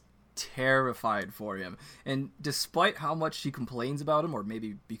is terrified for him. And despite how much she complains about him, or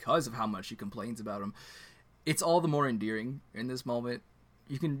maybe because of how much she complains about him, it's all the more endearing in this moment.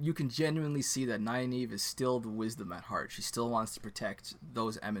 You can genuinely see that Nynaeve is still the wisdom at heart. She still wants to protect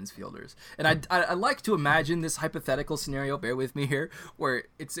those Emmons Fielders. And I like to imagine this hypothetical scenario, bear with me here, where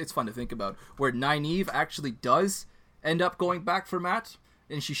it's fun to think about, where Nynaeve actually does end up going back for Mat,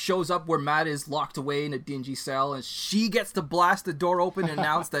 and she shows up where Mat is locked away in a dingy cell, and she gets to blast the door open and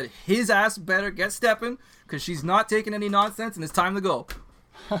announce that his ass better get stepping, because she's not taking any nonsense, and it's time to go.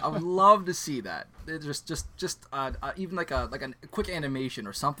 I would love to see that. Just even like a quick animation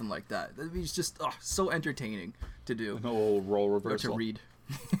or something like that. That'd be just so entertaining to do. A little role reversal. Or to read.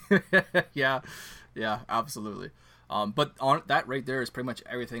 yeah, absolutely. But on that right there is pretty much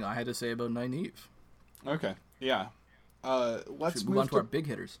everything I had to say about Nynaeve. Okay, yeah. Let's move on to our big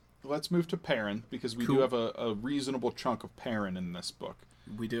hitters. Let's move to Perrin, because we do have a reasonable chunk of Perrin in this book.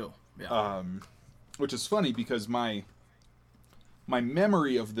 We do, yeah. Which is funny, because my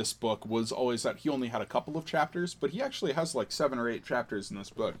memory of this book was always that he only had a couple of chapters, but he actually has like 7 or 8 chapters in this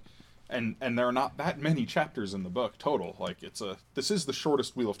book, and there are not that many chapters in the book total. Like, this is the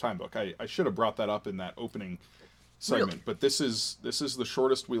shortest Wheel of Time book. I should have brought that up in that opening segment, really? But this is the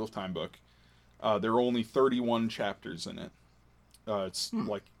shortest Wheel of Time book. There are only 31 chapters in it. It's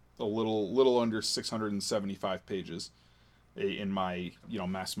like a little under 675 pages in my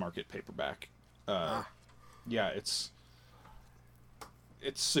mass market paperback. Yeah, it's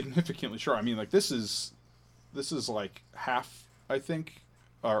significantly short. I mean, like, this is like half, I think,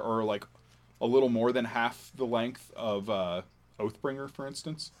 or like a little more than half the length of Oathbringer, for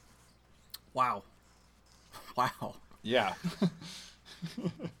instance. Wow. Yeah.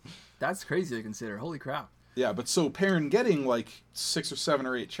 That's crazy to consider. Holy crap. Yeah, but so Perrin getting like 6 or 7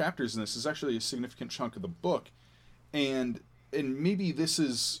 or 8 chapters in this is actually a significant chunk of the book, and maybe this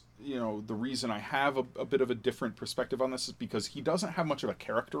is the reason I have a bit of a different perspective on this is because he doesn't have much of a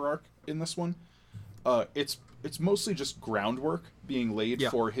character arc in this one. It's mostly just groundwork being laid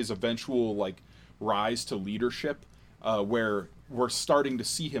for his eventual like rise to leadership, where we're starting to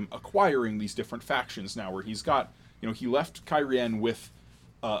see him acquiring these different factions now, where he's got, he left Cairhien with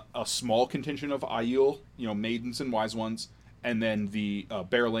a small contingent of Aiel, maidens and wise ones, and then the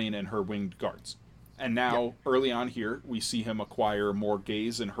Berelain and her winged guards. And now, early on here, we see him acquire more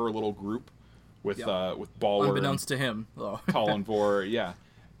gays in her little group with Balor, unbeknownst to him, though. Talon Vor, yeah.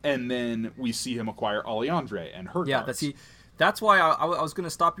 And then we see him acquire Alliandre and her guards. That's why I was going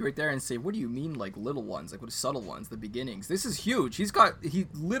to stop you right there and say, what do you mean, like, little ones? Like, what are subtle ones, the beginnings? This is huge. He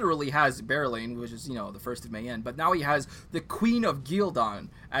literally has Berelain, which is, the first of Mayenne, but now he has the Queen of Gildan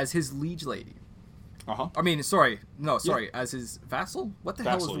as his liege lady. Uh-huh. I mean, as his vassal? What the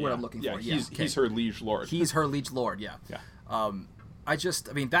hell is the word I'm looking for? He's her liege lord. He's her liege lord, yeah.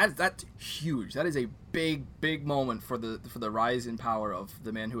 That's huge. That is a big moment for the rise in power of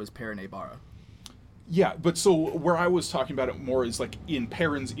the man who is Perrin Aybara. Yeah, but so where I was talking about it more is like in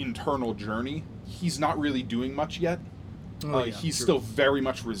Perrin's internal journey, he's not really doing much yet. He's still very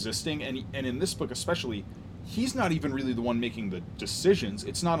much resisting, and in this book especially, he's not even really the one making the decisions.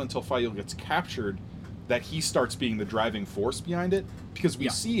 It's not until Faile gets captured that he starts being the driving force behind it, because we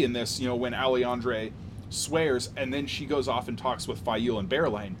see in this, when Alliandre swears, and then she goes off and talks with Faile and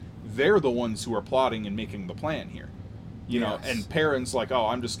Berelain, they're the ones who are plotting and making the plan here. And Perrin's like, oh,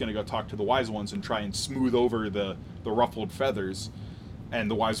 I'm just going to go talk to the Wise Ones and try and smooth over the ruffled feathers.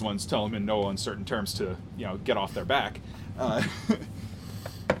 And the Wise Ones tell him in no uncertain terms to, get off their back.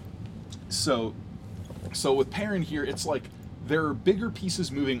 So with Perrin here, it's like there are bigger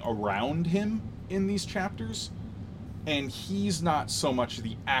pieces moving around him in these chapters. And he's not so much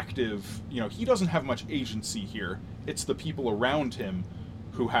the active, he doesn't have much agency here. It's the people around him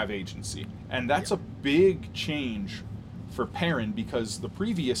who have agency. And that's a big change for Perrin, because the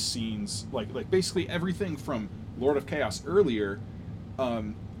previous scenes, like basically everything from Lord of Chaos earlier,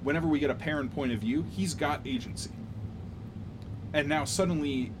 whenever we get a Perrin point of view, he's got agency. And now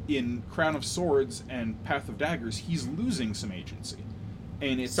suddenly in Crown of Swords and Path of Daggers, he's losing some agency.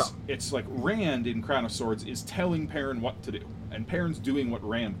 And it's like Rand in Crown of Swords is telling Perrin what to do, and Perrin's doing what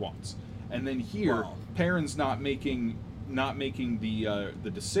Rand wants. And then here, Perrin's not making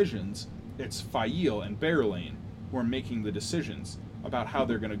the decisions. It's Faile and Berelain who are making the decisions about how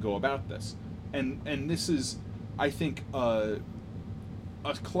they're going to go about this. And this is, I think, a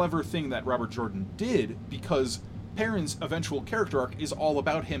clever thing that Robert Jordan did, because Perrin's eventual character arc is all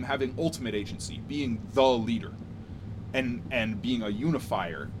about him having ultimate agency, being the leader, and being a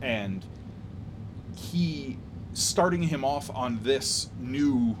unifier, and he starting him off on this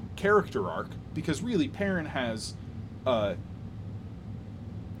new character arc, because really Perrin has a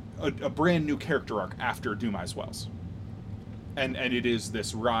brand new character arc after Doom Eyes Wells. And it is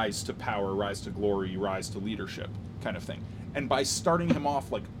this rise to power, rise to glory, rise to leadership kind of thing. And by starting him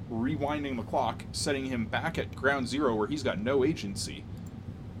off, like rewinding the clock, setting him back at ground zero where he's got no agency,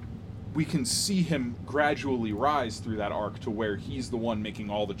 we can see him gradually rise through that arc to where he's the one making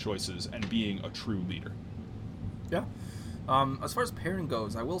all the choices and being a true leader. Yeah. As far as Perrin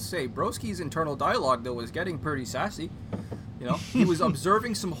goes, I will say Broski's internal dialogue, though, was getting pretty sassy. He was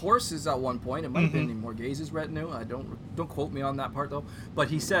observing some horses at one point. It might have been in Morghase's retinue. I don't quote me on that part, though. But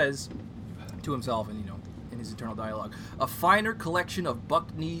he says to himself, and in his internal dialogue, a finer collection of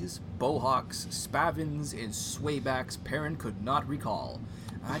buck knees, bowhawks, spavins, and swaybacks Perrin could not recall.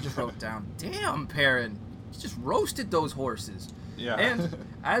 I just wrote down, damn, Perrin, you just roasted those horses. Yeah. And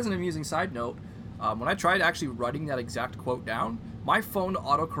as an amusing side note, when I tried actually writing that exact quote down, my phone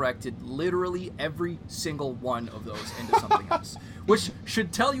autocorrected literally every single one of those into something else, which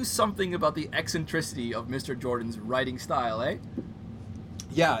should tell you something about the eccentricity of Mr. Jordan's writing style, eh?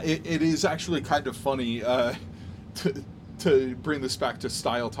 Yeah, it is actually kind of funny to bring this back to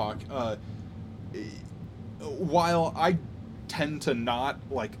style talk. While I tend to not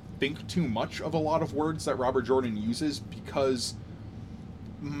think too much of a lot of words that Robert Jordan uses, because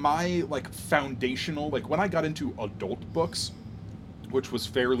my foundational, when I got into adult books, which was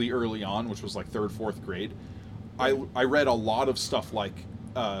fairly early on, which was 3rd, 4th grade, I read a lot of stuff like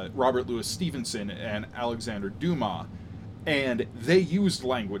Robert Louis Stevenson and Alexander Dumas, and they used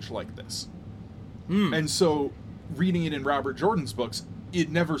language like this. And so reading it in Robert Jordan's books, it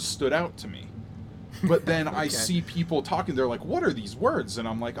never stood out to me. But then okay. I see people talking, they're like, what are these words? And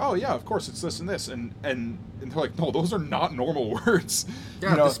I'm like, oh yeah, of course it's this and this. And they're like, no, those are not normal words.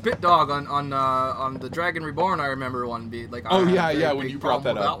 Yeah, the spit dog on the Dragon Reborn, I remember one be like, oh yeah, when you brought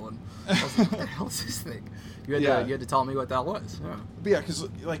that up. That one. I was like, what the hell is this thing? You had to tell me what that was. Yeah. But yeah, because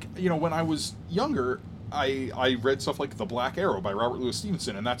when I was younger, I read stuff like The Black Arrow by Robert Louis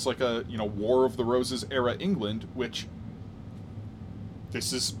Stevenson, and that's a War of the Roses era England, which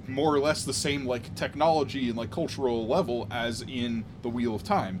this is more or less the same technology and cultural level as in The Wheel of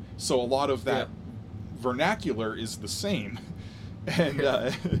Time. So a lot of that vernacular is the same. And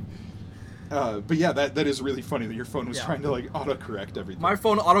but yeah, that is really funny that your phone was trying to autocorrect everything. My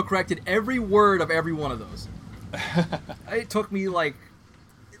phone autocorrected every word of every one of those. It took me like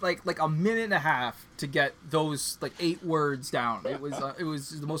a minute and a half to get those 8 words down. It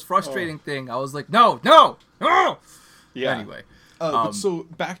was the most frustrating thing. I was like, no. Yeah. Anyway. But so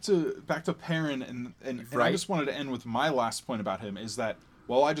back to Perrin, and I Right. just wanted to end with my last point about him is that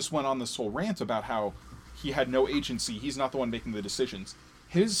while I just went on this whole rant about how he had no agency, he's not the one making the decisions.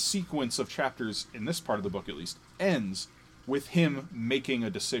 His sequence of chapters, in this part of the book at least, ends with him making a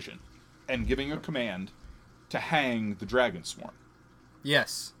decision and giving a command to hang the Dragonsworn.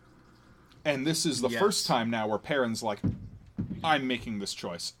 Yes. And this is the Yes. first time now where Perrin's like, I'm making this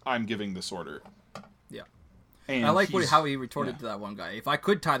choice. I'm giving this order. Yeah. And I like how he yeah. retorted to that one guy. If I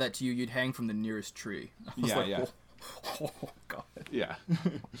could tie that to you, you'd hang from the nearest tree. I was Yeah. Oh, God. Yeah.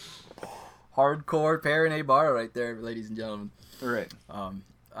 Hardcore Perrin Abar right there, ladies and gentlemen. Right.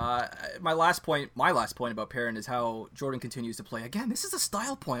 My last point about Perrin is how Jordan continues to play. Again, this is a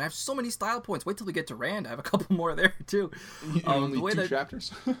style point. I have so many style points. Wait till we get to Rand. I have a couple more there too. Only the way 2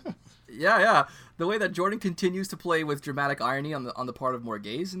 chapters? Yeah. The way that Jordan continues to play with dramatic irony on the part of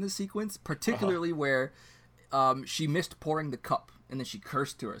Morghese in this sequence, particularly where she missed pouring the cup and then she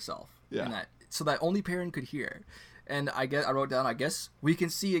cursed to herself. Yeah. So that only Perrin could hear. And I wrote down, I guess we can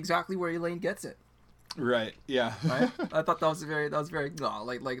see exactly where Elaine gets it. Right. Yeah. Right? I thought that was very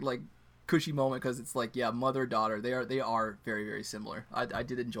like cushy moment, because it's like, yeah, mother daughter, they are very, very similar. I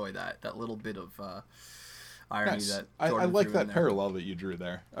did enjoy that little bit of irony Nice. that I Jordan like threw that in there. parallel that you drew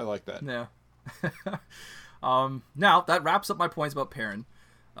there. I like that. Yeah. Now that wraps up my points about Perrin.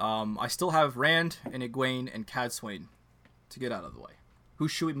 I still have Rand and Egwene and Cadsuane to get out of the way. Who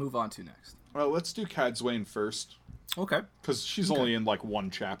should we move on to next? Well, let's do Cadsuane first, Okay. because she's only in like 1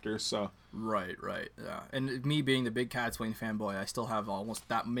 chapter, so... Right. Yeah. And me being the big Cadsuane fanboy, I still have almost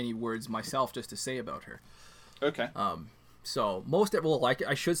that many words myself just to say about her. Okay. So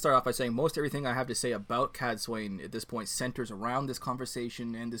I should start off by saying most everything I have to say about Cadsuane at this point centers around this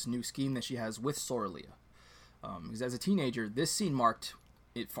conversation and this new scheme that she has with Sorilea. Because as a teenager, this scene marked,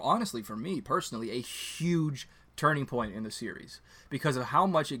 honestly for me personally, a huge turning point in the series because of how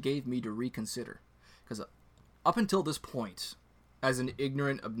much it gave me to reconsider. Because up until this point, as an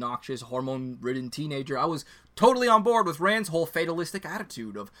ignorant, obnoxious, hormone-ridden teenager, I was totally on board with Rand's whole fatalistic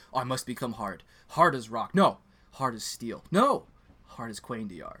attitude of, I must become hard as rock. No, hard as steel. No, hard as Quain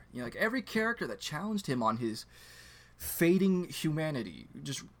Diar. You know, like every character that challenged him on his fading humanity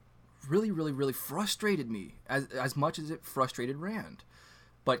just really, really, really frustrated me as much as it frustrated Rand.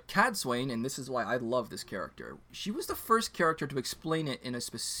 But Cadsuane, and this is why I love this character, she was the first character to explain it in a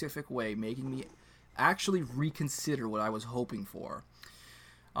specific way, making me actually reconsider what I was hoping for.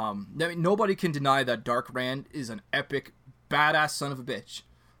 Nobody can deny that Dark Rand is an epic, badass son of a bitch.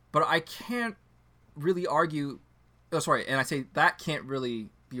 But I can't really argue... and I say that can't really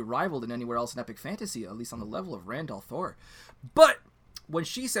be rivaled in anywhere else in epic fantasy, at least on the level of Rand al'Thor. But when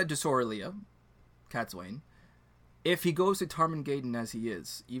she said to Sorilea, Cadsuane, if he goes to Tarmangaden as he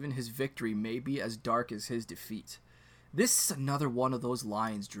is, even his victory may be as dark as his defeat. This is another one of those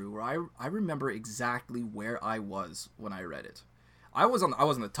lines, Drew, where I remember exactly where I was when I read it. I was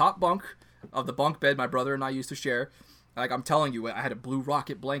on the top bunk of the bunk bed my brother and I used to share. Like, I'm telling you, I had a blue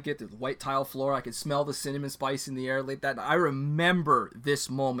rocket blanket, the white tile floor. I could smell the cinnamon spice in the air like that. I remember this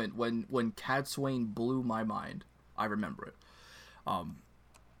moment when Cadsuane blew my mind. I remember it.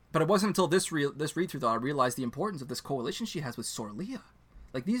 But it wasn't until this read-through that I realized the importance of this coalition she has with Sorilea.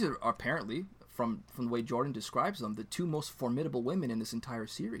 Like, these are apparently, from the way Jordan describes them, the 2 most formidable women in this entire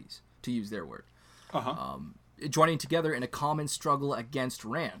series, to use their word. Joining together in a common struggle against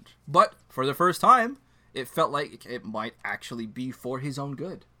Rand. But, for the first time, it felt like it might actually be for his own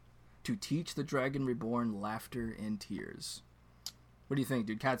good. To teach the Dragon Reborn laughter and tears. What do you think,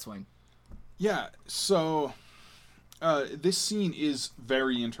 dude? Cadsuane? Yeah, so... this scene is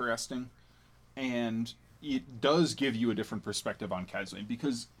very interesting, and it does give you a different perspective on Cadsuane,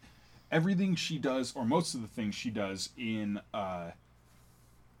 because everything she does, or most of the things she does in A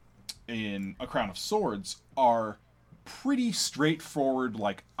Crown of Swords, are pretty straightforward,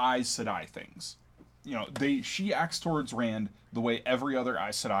 like Aes Sedai things. You know, she acts towards Rand the way every other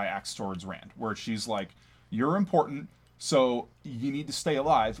Aes Sedai acts towards Rand, where she's like, you're important, so you need to stay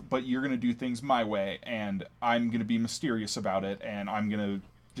alive, but you're going to do things my way, and I'm going to be mysterious about it, and I'm going to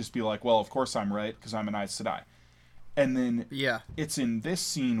just be like, well, of course I'm right, because I'm an Aes Sedai. And then it's in this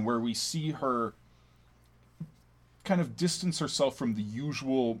scene where we see her kind of distance herself from the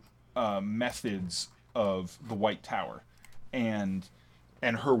usual methods of the White Tower, and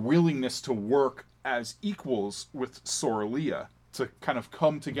her willingness to work as equals with Sorilea, to kind of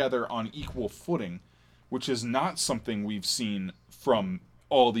come together on equal footing, which is not something we've seen from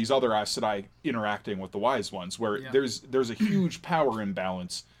all these other Aes Sedai interacting with the Wise Ones, where there's a huge power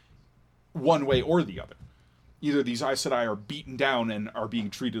imbalance one way or the other. Either these Aes Sedai are beaten down and are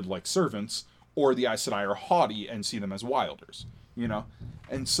being treated like servants, or the Aes Sedai are haughty and see them as wilders, you know?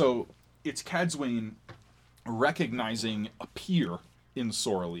 And so it's Cadsuane recognizing a peer in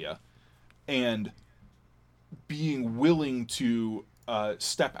Sorilea and being willing to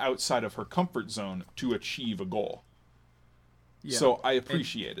step outside of her comfort zone to achieve a goal. Yeah. So I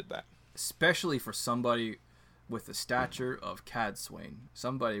appreciated that. Especially for somebody with the stature of Cadsuane,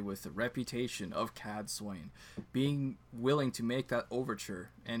 somebody with the reputation of Cadsuane, being willing to make that overture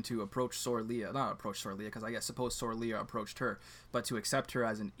and to approach Sorilea, not approach Sorilea, because I suppose Sorilea approached her, but to accept her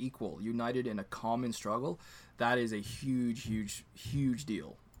as an equal, united in a common struggle, that is a huge, huge, huge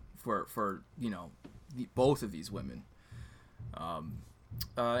deal for both of these women.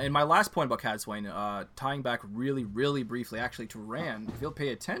 And my last point about Cadsuane, tying back really, really briefly, actually, to Rand, if you'll pay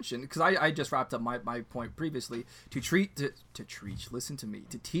attention, because I just wrapped up my point previously, to teach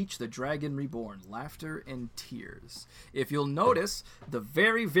the Dragon Reborn laughter and tears. If you'll notice, the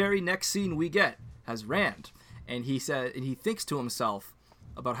very, very next scene we get has Rand, and he thinks to himself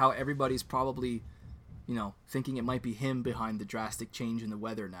about how everybody's probably, thinking it might be him behind the drastic change in the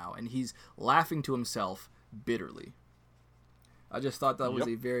weather now, and he's laughing to himself bitterly. I just thought that was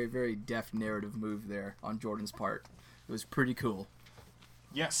a very, very deft narrative move there on Jordan's part. It was pretty cool.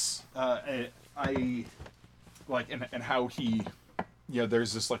 Yes. I like, and how he,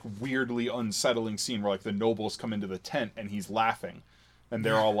 there's this like weirdly unsettling scene where like the nobles come into the tent and he's laughing and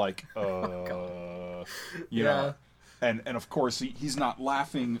they're all like, you know, and of course he's not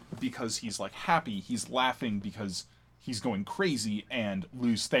laughing because he's like happy. He's laughing because he's going crazy and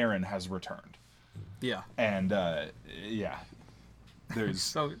Lews Therin has returned. Yeah. And, there's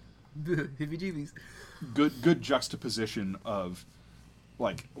so heebie-jeebies. Good juxtaposition of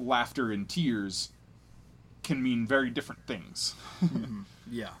like laughter and tears can mean very different things. Mm-hmm.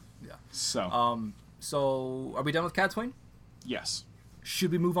 Yeah. So are we done with Cadsuane? Yes.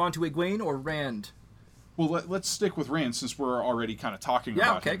 Should we move on to Egwene or Rand? Well, let's stick with Rand since we're already kind of talking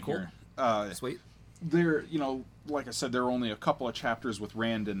about him cool. Here. Sweet. There, like I said, there are only a couple of chapters with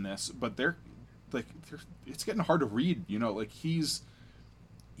Rand in this, but it's getting hard to read. Like he's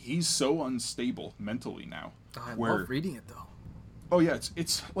so unstable mentally now. I love reading it though. Oh yeah,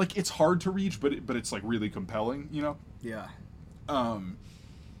 it's like it's hard to read, but it's like really compelling, Yeah. But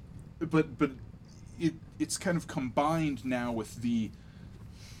it's kind of combined now with the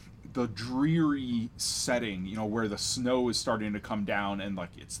dreary setting, where the snow is starting to come down and like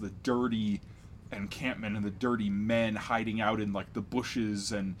it's the dirty encampment and the dirty men hiding out in like the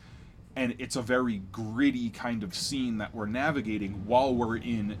bushes and it's a very gritty kind of scene that we're navigating while we're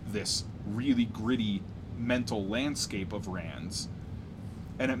in this really gritty mental landscape of Rand's.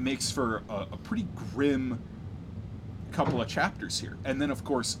 And it makes for a pretty grim couple of chapters here. And then, of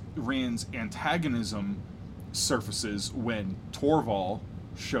course, Rand's antagonism surfaces when Torval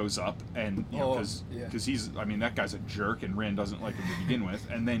shows up. And, because that guy's a jerk and Rand doesn't like him to begin with.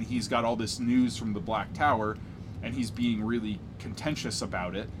 And then he's got all this news from the Black Tower and he's being really contentious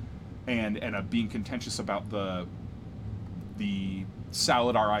about it. And being contentious about the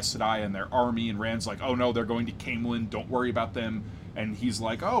Saladar Aes Sedai and their army, and Rand's like, oh no, they're going to Caemlyn, don't worry about them. And he's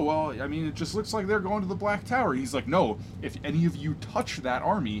like, oh well, I mean, it just looks like they're going to the Black Tower. He's like, no, if any of you touch that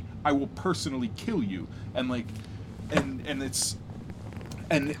army, I will personally kill you. And like, and it's,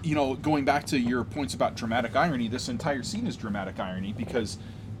 and going back to your points about dramatic irony, this entire scene is dramatic irony because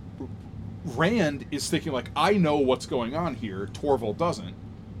Rand is thinking like, I know what's going on here, Torval doesn't.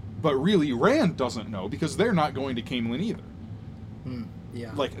 But really, Rand doesn't know because they're not going to Caemlyn either.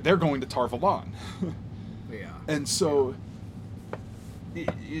 Yeah. Like, they're going to Tar Valon. Yeah. And so,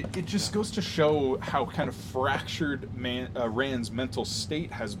 it just goes to show how kind of fractured Rand's mental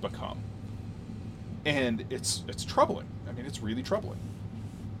state has become. And it's troubling. I mean, it's really troubling.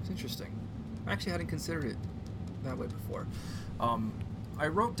 It's interesting. I actually hadn't considered it that way before. I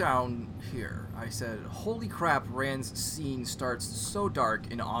wrote down here, I said, holy crap, Rand's scene starts so dark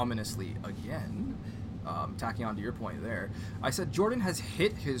and ominously again. Tacking on to your point there. I said, Jordan has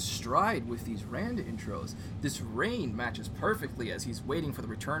hit his stride with these Rand intros. This rain matches perfectly as he's waiting for the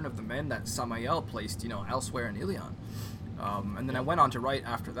return of the men that Samael placed, elsewhere in Ilion. And then I went on to write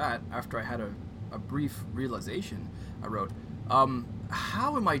after that, after I had a brief realization, I wrote,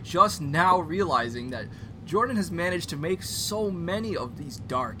 how am I just now realizing that Jordan has managed to make so many of these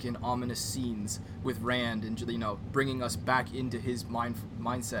dark and ominous scenes with Rand and, bringing us back into his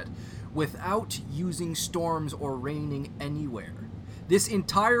mindset without using storms or raining anywhere. This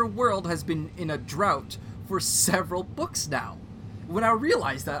entire world has been in a drought for several books now. When I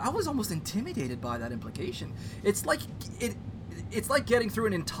realized that, I was almost intimidated by that implication. It's like getting through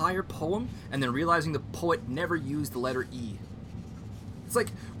an entire poem and then realizing the poet never used the letter E. It's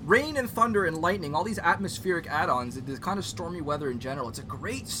like rain and thunder and lightning, all these atmospheric add-ons, this kind of stormy weather in general. It's a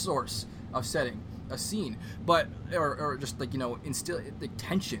great source of setting a scene, but or just like, you know, instill like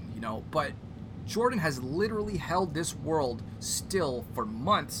tension, you know. But Jordan has literally held this world still for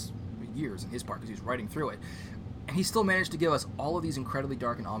months, years in his part, because he was writing through it, and he still managed to give us all of these incredibly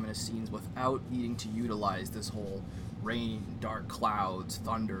dark and ominous scenes without needing to utilize this whole rain, dark clouds,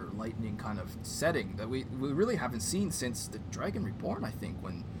 thunder, lightning kind of setting that we really haven't seen since the Dragon Reborn, I think,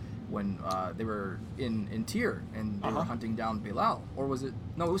 when they were in Tyr and they were hunting down Belal. Or was it...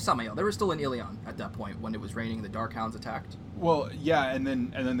 No, it was Samael. They were still in Ilion at that point when it was raining and the Dark Hounds attacked. Well, yeah, and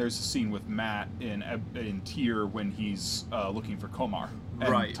then there's a scene with Matt in Tyr when he's looking for Komar.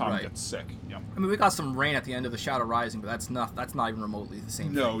 And Tom gets sick. Yeah. I mean, we got some rain at the end of the Shadow Rising, but that's not even remotely the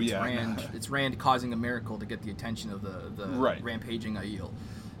same thing. It's Rand causing a miracle to get the attention of the rampaging Aiel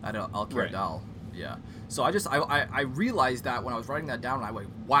at Al-Kirdal. Yeah. So I realized that when I was writing that down, and I went,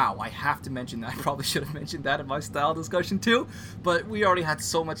 wow, I have to mention that. I probably should have mentioned that in my style discussion too, but we already had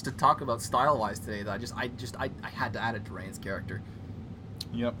so much to talk about style-wise today that I had to add it to Rand's character.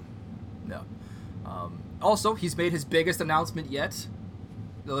 Yep. No. Also, he's made his biggest announcement yet.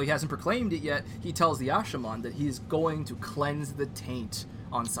 Though he hasn't proclaimed it yet, he tells the Ashaman that he's going to cleanse the taint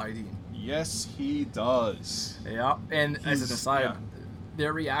on Saidin. Yes, he does. Yeah, and as an aside,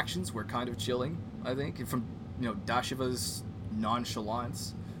 their reactions were kind of chilling, I think, from, you know, Dashiva's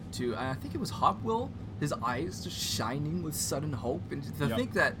nonchalance to, I think it was Hopwill, his eyes just shining with sudden hope, and to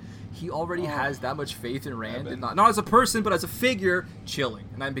think that he already has that much faith in Rand, and not as a person, but as a figure, chilling.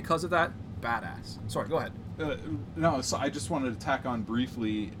 And then because of that, badass. Sorry, go ahead. No, so I just wanted to tack on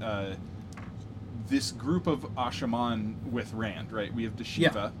briefly this group of Ashaman with Rand, right? We have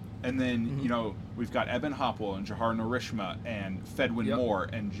Dashiva, and then, you know, we've got Eben Hopwell and Jahar Narishma and Fedwin Moore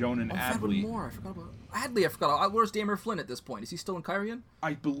and Jonan Adley. Fedwin Moore, I forgot about Adley. I forgot. Where's Damer Flynn at this point? Is he still in Kyrian?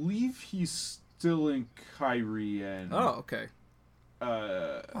 I believe he's still in Kyrian. Oh, okay.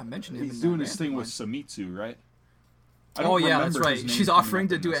 I mentioned him. He's doing his thing with Samitsu, right? Oh yeah, that's right. She's offering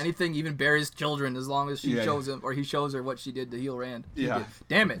to do anything, even bear his children, as long as she shows him, or he shows her what she did to heal Rand.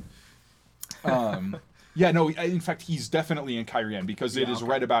 Damn it. Yeah, no. In fact, he's definitely in Kyrian because it is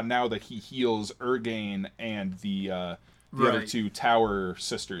right about now that he heals Ergain and the other two Tower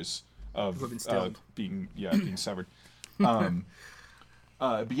sisters of being severed. But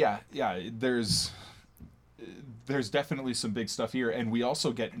yeah. There's definitely some big stuff here, and we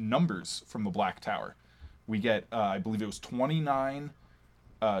also get numbers from the Black Tower. We get, I believe it was 29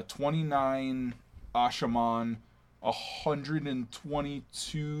 Ashaman,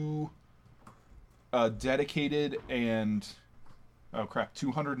 122 dedicated, and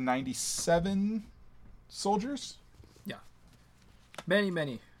 297 soldiers. Yeah,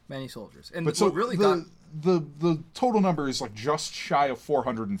 many soldiers. And but so really the total number is like just shy of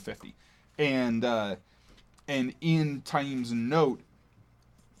 450, and in Taim's note,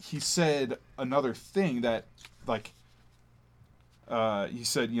 he said another thing that, like, he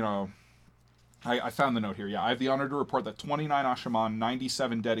said, you know, I found the note here. Yeah, I have the honor to report that 29 Ashaman,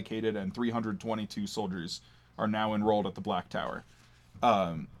 97 dedicated, and 322 soldiers are now enrolled at the Black Tower.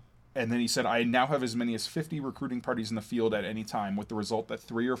 And then he said, I now have as many as 50 recruiting parties in the field at any time, with the result that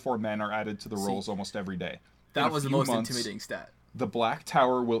 3 or 4 men are added to the rolls almost every day. That was the most intimidating stat. The Black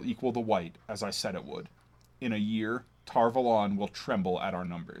Tower will equal the White, as I said it would. In a year, Tar Valon will tremble at our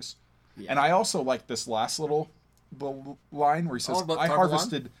numbers. Yeah. And I also like this last little line where he says,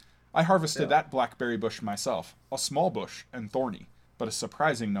 I harvested that blackberry bush myself, a small bush and thorny, but a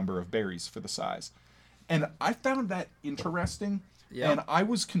surprising number of berries for the size. And I found that interesting, and I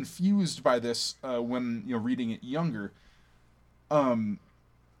was confused by this when, you know, reading it younger,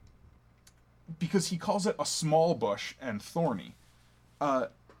 because he calls it a small bush and thorny.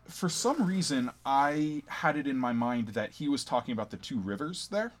 For some reason, I had it in my mind that he was talking about the two rivers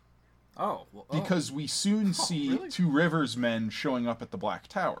there. Because we soon see two Rivers men showing up at the Black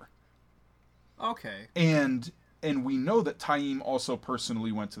Tower. Okay. And we know that Taim also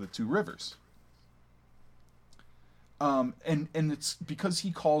personally went to the two Rivers. And it's because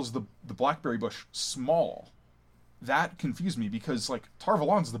he calls the Blackberry Bush small. That confused me because, like, Tar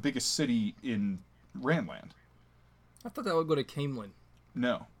Valon's the biggest city in Randland. I thought that would go to Caemlyn.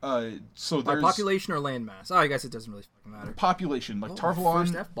 No. So there's... By population or landmass? Oh, I guess it doesn't really fucking matter. Population. Like, Tar Valon...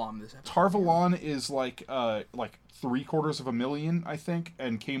 First F-bomb this episode. Tar Valon is like 750,000, I think,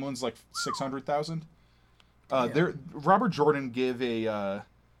 and Caemlyn's like 600,000. Robert Jordan gave a...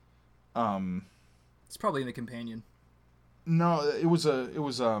 It's probably in the companion. No, it was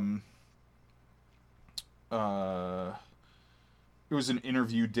an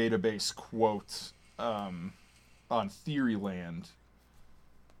interview database quote on Theoryland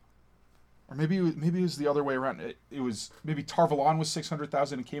or maybe it was the other way around. It was maybe Tarvalon was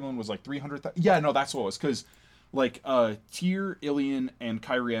 600,000 and Camelin was like 300,000. Yeah, no, that's what it was. Because like Tyr, Ilian, and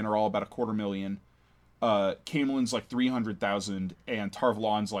Kyrian are all about 250,000. Camelin's like 300,000, and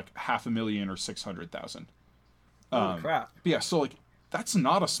Tarvalon's like 500,000 or 600,000. Holy crap! But yeah, so like that's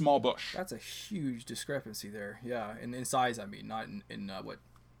not a small bush. That's a huge discrepancy there. Yeah, in size, I mean, not in what.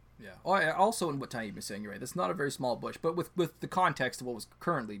 Yeah. Oh, also in what time you've been saying, you're right. That's not a very small bush, but with the context of what was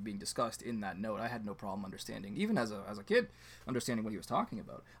currently being discussed in that note, I had no problem understanding, even as a kid, understanding what he was talking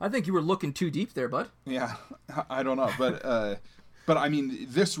about. I think you were looking too deep there, bud. Yeah, I don't know, but I mean,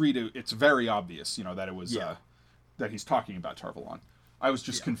 this read, it's very obvious, you know, that it was that he's talking about Tarvalon. I was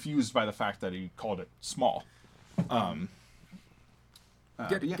just confused by the fact that he called it small.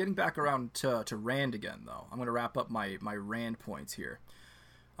 Getting back around to Rand again, though, I'm going to wrap up my Rand points here.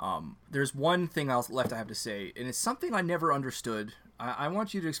 There's one thing left I have to say, and it's something I never understood. I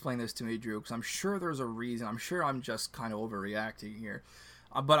want you to explain this to me, Drew, because I'm sure there's a reason. I'm sure I'm just kind of overreacting here.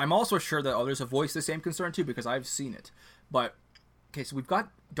 But I'm also sure that others have voiced the same concern, too, because I've seen it. But, okay, so we've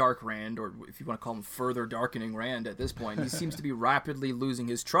got Dark Rand, or if you want to call him further darkening Rand at this point. He seems to be rapidly losing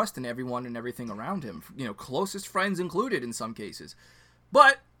his trust in everyone and everything around him, you know, closest friends included in some cases.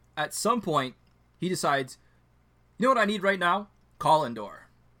 But, at some point, he decides, you know what I need right now? Kalendor.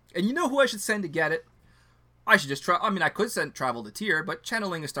 And you know who I should send to get it? I should just I could send travel to Tyr, but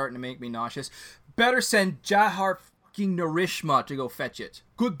channeling is starting to make me nauseous. Better send Jahar fucking Narishma to go fetch it.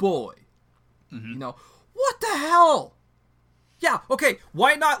 Good boy. Mm-hmm. You know, what the hell? Yeah, okay,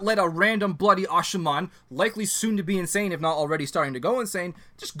 why not let a random bloody Ashaman, likely soon to be insane if not already starting to go insane,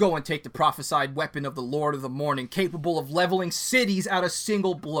 just go and take the prophesied weapon of the Lord of the Morning, capable of leveling cities at a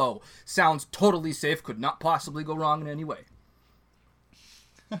single blow. Sounds totally safe, could not possibly go wrong in any way.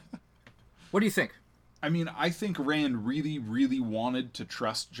 What do you think? I mean, I think Rand really, really wanted to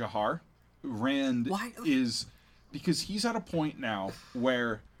trust Jahar. Rand is... Because he's at a point now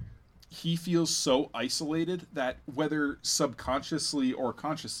where he feels so isolated that whether subconsciously or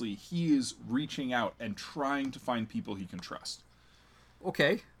consciously, he is reaching out and trying to find people he can trust.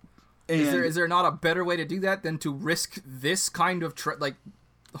 Okay. And is there not a better way to do that than to risk this kind of...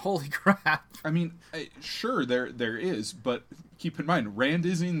 holy crap. I mean, sure, there is, but keep in mind, Rand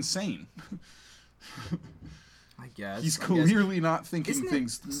is insane. I guess. He's clearly not thinking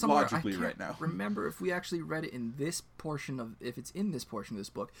things logically right now. Remember if we actually read it in this portion if it's in this portion of this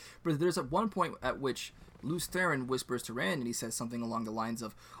book. But there's at one point at which Lews Therin whispers to Rand and he says something along the lines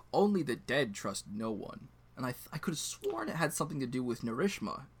of, only the dead trust no one. And I could have sworn it had something to do with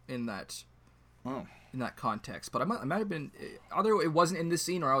Narishma in that... Oh. In that context, but I might have been either it wasn't in this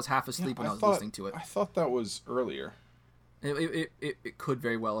scene or I was half asleep when I was listening to it. I thought that was earlier. It could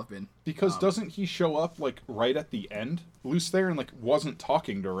very well have been, because doesn't he show up like right at the end? Lews Therin like wasn't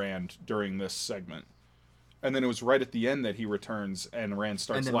talking to Rand during this segment, and then it was right at the end that he returns and Rand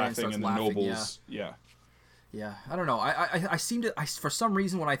starts laughing and the nobles. Yeah, I don't know. I seem to for some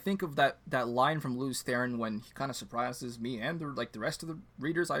reason when I think of that line from Lews Therin when he kind of surprises me and the rest of the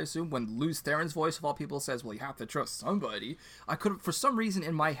readers, I assume, when Lews Therin's voice of all people says, "Well, you have to trust somebody." I could for some reason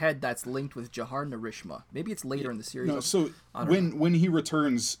in my head that's linked with Jahar Narishma. Maybe it's later in the series. No, so when he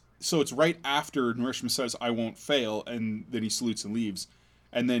returns, so it's right after Narishma says, "I won't fail," and then he salutes and leaves,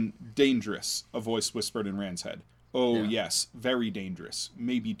 and then dangerous, a voice whispered in Rand's head. Oh yes, very dangerous,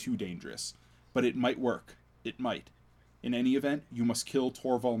 maybe too dangerous, but it might work. It might. In any event, you must kill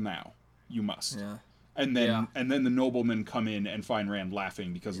Torval now. You must. Yeah. And then the noblemen come in and find Rand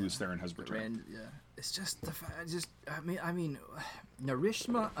laughing because Lews Therin has returned. It's just I mean,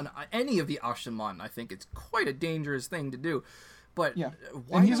 Narishma and any of the Ashaman, I think it's quite a dangerous thing to do. But why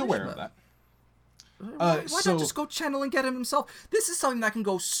and he's Narishma? Aware of that. Why not just go channel and get him himself? This is something that can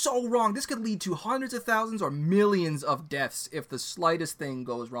go so wrong. This could lead to hundreds of thousands or millions of deaths if the slightest thing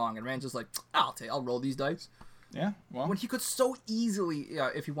goes wrong. And Rand's just like, I'll roll these dice. Yeah, well. When he could so easily,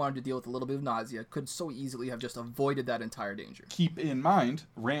 if he wanted to deal with a little bit of nausea, could so easily have just avoided that entire danger. Keep in mind,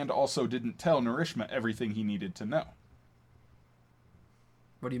 Rand also didn't tell Narishma everything he needed to know.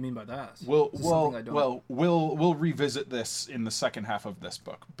 What do you mean by that? We'll revisit this in the second half of this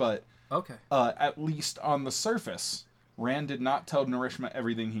book, but... Okay. At least on the surface, Rand did not tell Narishma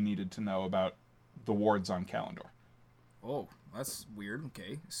everything he needed to know about the wards on Kalendor. Oh, that's weird.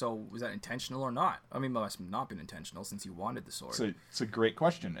 Okay. So, was that intentional or not? I mean, it must have not been intentional since he wanted the sword. It's a great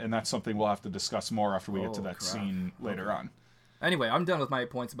question, and that's something we'll have to discuss more after we get to that scene later on. Anyway, I'm done with my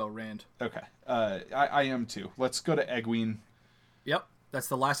points about Rand. Okay. I am too. Let's go to Egwene. Yep. That's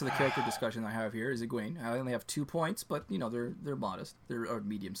the last of the character discussion I have here, is Egwene. I only have 2 points, but, they're modest. They're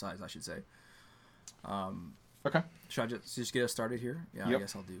medium-sized, I should say. Okay. Should I just get us started here? Yeah, yep. I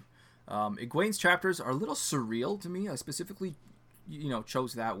guess I'll do. Egwene's chapters are a little surreal to me. I specifically,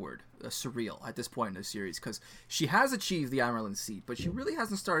 chose that word, surreal, at this point in the series, because she has achieved the Amyrlin seat, but she really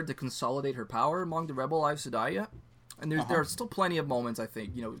hasn't started to consolidate her power among the rebel Aes Sedai yet. And there are still plenty of moments, I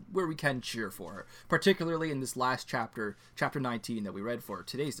think, where we can cheer for her, particularly in this last chapter, chapter 19, that we read for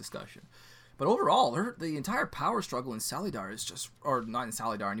today's discussion. But overall, the entire power struggle in Salidar is just, or not in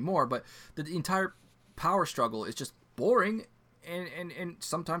Salidar anymore, but the entire power struggle is just boring and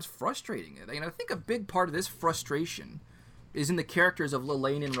sometimes frustrating. And I think a big part of this frustration is in the characters of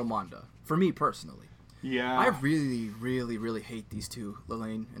Lelaine and Ramonda, for me personally. Yeah. I really, really, really hate these two,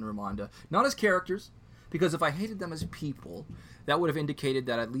 Lelaine and Ramonda. Not as characters, because if I hated them as people, that would have indicated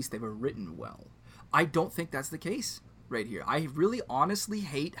that at least they were written well. I don't think that's the case right here. I really honestly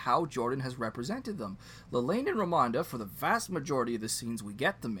hate how Jordan has represented them. Lelaine and Ramonda, for the vast majority of the scenes we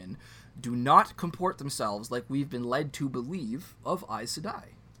get them in, do not comport themselves like we've been led to believe of Aes Sedai.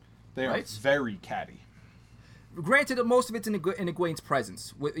 They are very catty. Granted, most of it's in Egwene's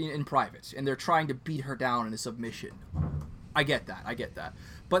presence, in private, and they're trying to beat her down in a submission. I get that.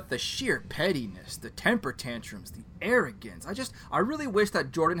 But the sheer pettiness, the temper tantrums, the arrogance, I really wish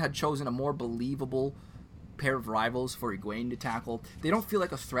that Jordan had chosen a more believable pair of rivals for Egwene to tackle. They don't feel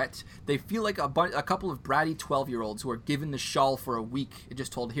like a threat. They feel like a couple of bratty 12-year-olds who are given the shawl for a week and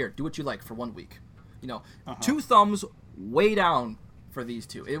just told, here, do what you like for 1 week. Two thumbs way down for these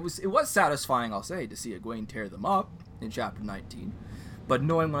two. It was satisfying, I'll say, to see Egwene tear them up in chapter 19. But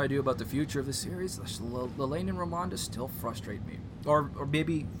knowing what I do about the future of the series, Lelaine and Ramonda still frustrate me. Or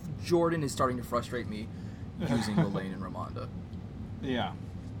maybe Jordan is starting to frustrate me using Lelaine and Ramonda. Yeah.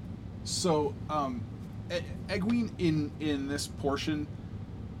 So, Egwene in this portion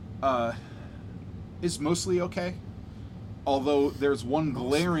is mostly okay. Although there's one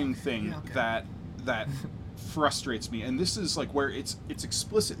glaring thing that frustrates me, and this is like where it's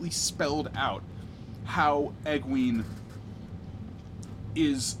explicitly spelled out how Egwene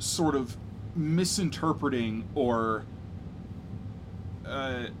is sort of misinterpreting or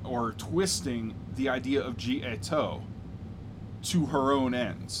twisting the idea of Ji-Eto to her own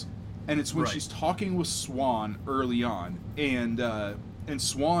ends. And it's when she's talking with Siuan early on, and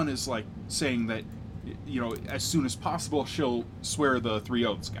Siuan is like saying that, as soon as possible she'll swear the 3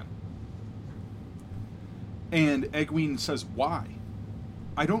 oaths again. And Egwene says, why?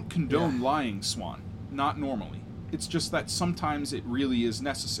 I don't condone lying, Siuan. Not normally. It's just that sometimes it really is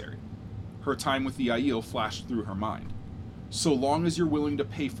necessary. Her time with the Aiel flashed through her mind. So long as you're willing to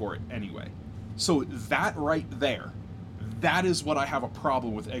pay for it anyway. So that right there, that is what I have a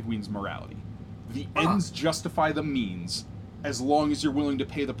problem with Egwene's morality. The ends justify the means, as long as you're willing to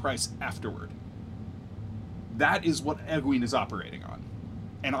pay the price afterward. That is what Egwene is operating on.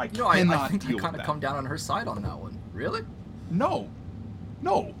 And I cannot deal with that. I think I kind of come down on her side on that one. Really? No.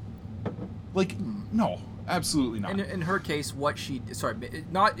 Like, no. Absolutely not. In her case,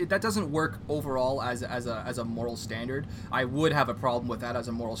 that doesn't work overall as a moral standard. I would have a problem with that as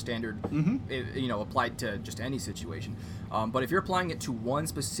a moral standard, applied to just any situation. But if you're applying it to one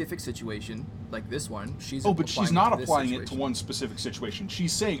specific situation, like this one, she's not applying it to one specific situation.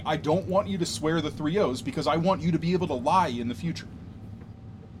 She's saying, I don't want you to swear the 3 O's because I want you to be able to lie in the future.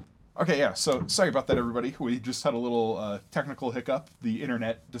 Okay, yeah, so sorry about that, everybody. We just had a little technical hiccup. The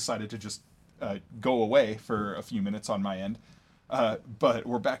internet decided to just go away for a few minutes on my end. But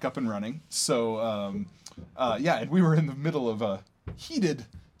we're back up and running. So, and we were in the middle of a heated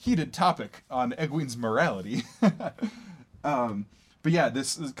topic on Egwene's morality. But yeah,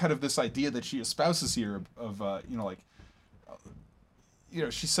 this is kind of this idea that she espouses here of,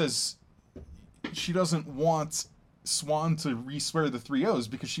 she says she doesn't want Siuan to re-swear the 3 O's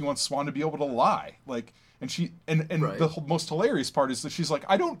because she wants Siuan to be able to lie. Like, and the most hilarious part is that she's like,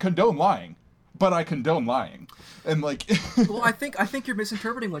 I don't condone lying, but I condone lying. And like, well, I think you're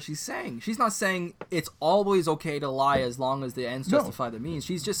misinterpreting what she's saying. She's not saying it's always okay to lie as long as the ends justify the means.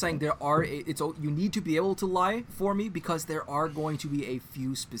 She's just saying you need to be able to lie for me because there are going to be a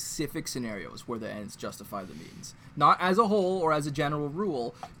few specific scenarios where the ends justify the means. Not as a whole or as a general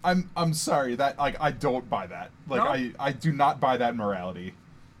rule. I'm sorry that I don't buy that. Like, no? I do not buy that morality.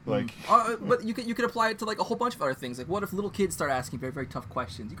 Like, but you could apply it to like a whole bunch of other things. Like, what if little kids start asking very, very tough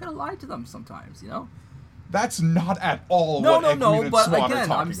questions? You gotta lie to them sometimes, That's not at all what Egwene and but Siuan again, are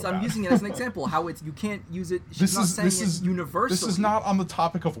talking about. I'm using it as an example. How you can't use it. She's not saying it's universal. This is not on the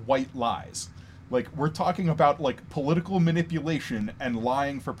topic of white lies. Like, we're talking about like political manipulation and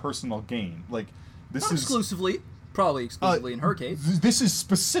lying for personal gain. Like, this not is exclusively. Probably exclusively in her case. This is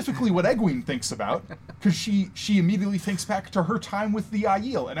specifically what Egwene thinks about, because she immediately thinks back to her time with the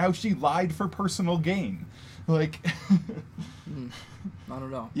Aiel and how she lied for personal gain. Like, I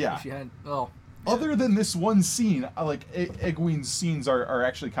don't know. Yeah. If she had. Oh. other than this one scene, like Egwene's scenes are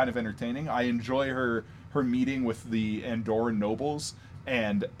actually kind of entertaining. I enjoy her meeting with the Andorran nobles,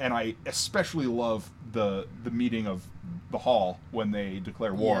 and I especially love the meeting of the Hall when they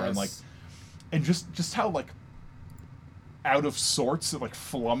declare war, Yes. and like, and just how like out of sorts and like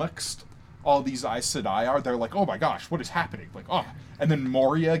flummoxed all these Aes Sedai are. They're like, oh my gosh, what is happening? Like, oh, and then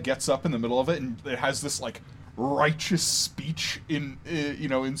Moria gets up in the middle of it, and it has this like righteous speech in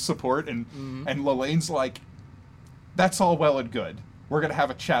in support, and Lelane's like, that's all well and good. We're gonna have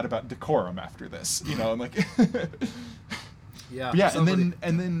a chat about decorum after this, and like, Yeah. yeah, somebody-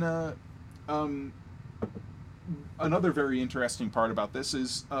 and then another very interesting part about this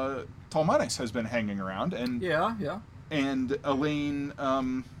is Talmanes has been hanging around, and Yeah. and Elaine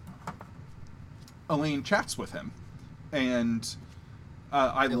chats with him, and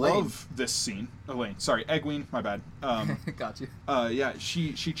I Elaine. love this scene. Elaine, sorry, Egwene, my bad. Got you. Yeah,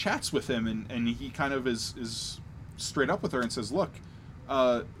 she chats with him, and he kind of is straight up with her and says, look,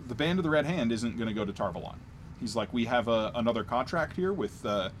 the Band of the Red Hand isn't going to go to Tarvalon. He's like, we have another contract here with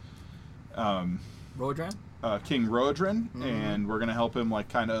Rodran? King Roedran, and we're going to help him like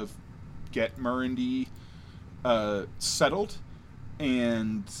kind of get Murundi settled,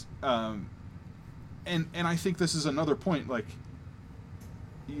 and I think this is another point, like,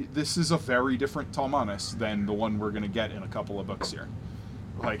 this is a very different Talmanes than the one we're going to get in a couple of books here.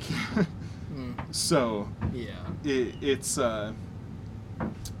 Like, so Yeah.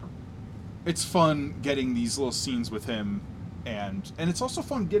 it's fun getting these little scenes with him, and it's also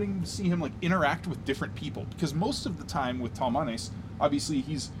fun getting to see him like interact with different people, because most of the time with Talmanes, obviously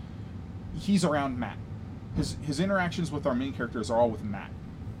he's around Mat. His interactions with our main characters are all with Mat,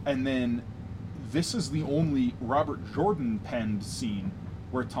 and then this is the only Robert Jordan penned scene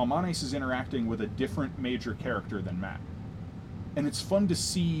where Talmanes is interacting with a different major character than Mat, and it's fun to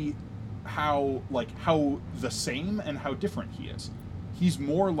see how the same and how different he is. He's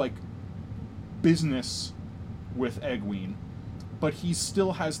more like business with Egwene, but he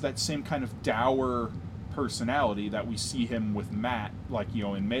still has that same kind of dour personality that we see him with Mat, like,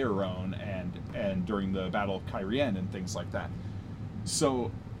 in Meerone and during the Battle of Cairhien and things like that.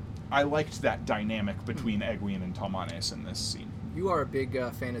 So I liked that dynamic between Egwene and Talmanes in this scene. You are a big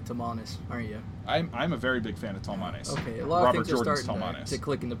fan of Talmanes, aren't you? I'm a very big fan of Talmanes. Okay, a lot Robert of things are Jordan's starting Talmanes. to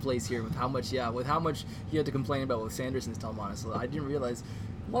click into place here with how much you had to complain about with Sanderson's Talmanes. So I didn't realize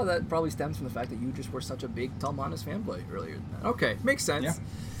a lot of that probably stems from the fact that you just were such a big Talmanes fanboy earlier than that. Okay, makes sense. Yeah.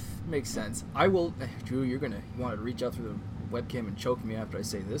 Makes sense. I will, Drew. You want to reach out through the webcam and choke me after I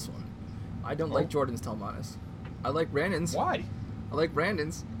say this one. I don't like Jordan's Talmanes. I like Brandon's. Why? I like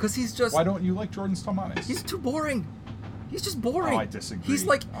Brandon's because he's just. Why don't you like Jordan's Talmanes? He's too boring. He's just boring. Oh, I disagree. He's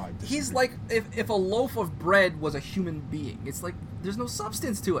like Oh, I he's disagree. like if a loaf of bread was a human being. It's like there's no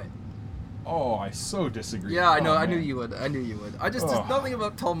substance to it. Oh, I so disagree. Yeah, I know. Oh, I knew man. you would. There's Ugh. nothing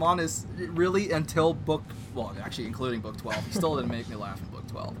about Talmanes really until actually including book 12. He still didn't make me laugh in book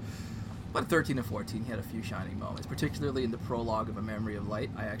 12. But 13 and 14, he had a few shining moments, particularly in the prologue of A Memory of Light.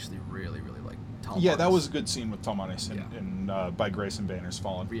 I actually really, really like Talmanes. Yeah, that was a good scene with Talmanes Yeah. in By Grace and Banners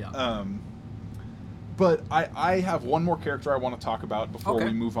Fallen. Yeah. But I have one more character I want to talk about before Okay.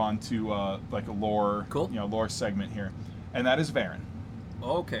 we move on to like a lore, Cool. lore segment here, and that is Varen.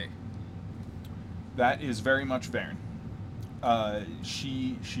 Okay. That is very much Varen.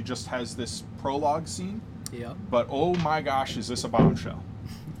 She just has this prologue scene, Yeah. but oh my gosh, is this a bombshell?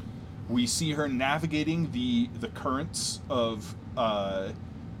 We see her navigating the currents of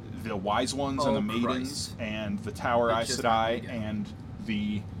the Wise Ones and Oh, the Maidens Christ. and the Tower It Aes just Sedai, happened again. and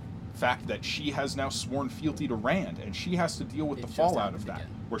the fact that she has now sworn fealty to Rand, and she has to deal with It the just fallout happened of that, again.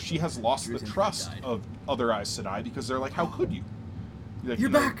 where she has lost Drew's the infant trust died. of other Aes Sedai because they're like, how could you? Like, You're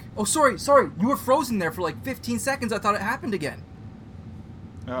you know, back. Oh, sorry. You were frozen there for like 15 seconds. I thought it happened again.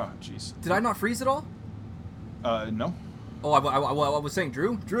 Oh, jeez. Did I not freeze at all? No. Oh, I was saying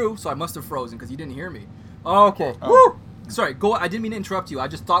Drew. So I must have frozen because you didn't hear me. Oh, okay. Oh. Woo! Sorry. Go. I didn't mean to interrupt you. I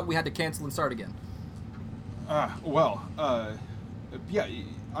just thought we had to cancel and start again. Yeah,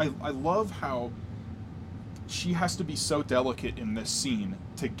 I love how she has to be so delicate in this scene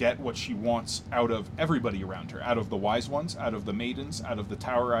to get what she wants out of everybody around her, out of the Wise Ones, out of the Maidens, out of the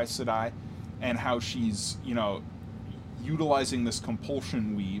Tower Aes Sedai, and how she's, utilizing this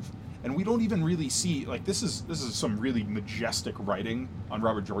compulsion weave. And we don't even really see, like, this is some really majestic writing on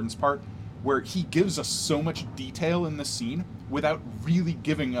Robert Jordan's part, where he gives us so much detail in this scene without really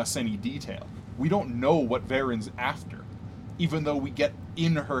giving us any detail. We don't know what Varen's after, even though we get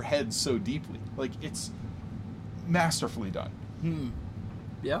in her head so deeply. Like, it's masterfully done.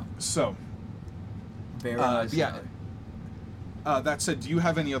 Yeah. So, Very nice. Yeah. That said, do you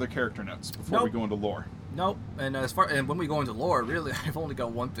have any other character notes before we go into lore? Nope. And when we go into lore, really, I've only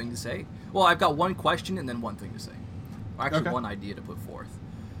got one thing to say. Well, I've got one question and then one thing to say. Actually, one idea to put forth.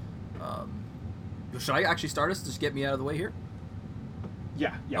 Should I actually start us? Just get me out of the way here.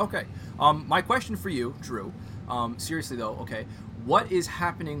 Yeah. Okay. My question for you, Drew. Seriously though, okay. What is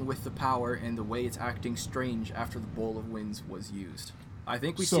happening with the power and the way it's acting strange after the Bowl of Winds was used? I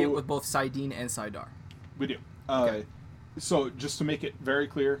think we see it with both saidin and saidar. We do. Okay. So just to make it very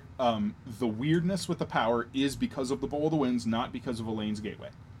clear, the weirdness with the power is because of the Bowl of the Winds, not because of Elaine's Gateway.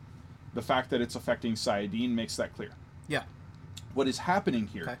 The fact that it's affecting saidin makes that clear. Yeah. What is happening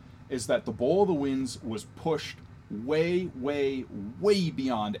here is that the Bowl of the Winds was pushed way, way, way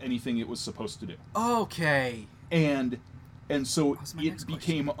beyond anything it was supposed to do. Okay. And so it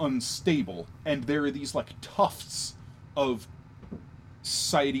became unstable, and there are these like tufts of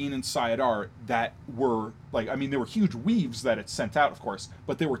saidin and saidar that were like, I mean, there were huge weaves that it sent out, of course,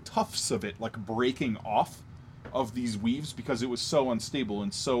 but there were tufts of it like breaking off of these weaves because it was so unstable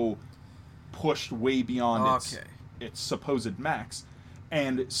and so pushed way beyond its supposed max.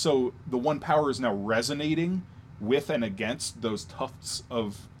 And so the one power is now resonating with and against those tufts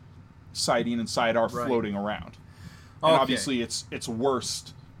of saidin and saidar floating around. And obviously it's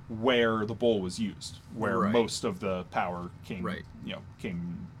worst where the bowl was used, where most of the power came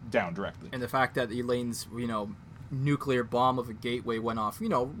came down directly. And the fact that Elaine's, nuclear bomb of a gateway went off,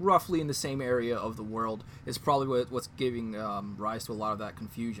 roughly in the same area of the world is probably what's giving rise to a lot of that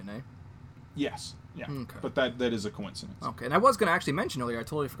confusion, eh? Yes. Yeah. Okay. But that is a coincidence. Okay. And I was going to actually mention earlier, I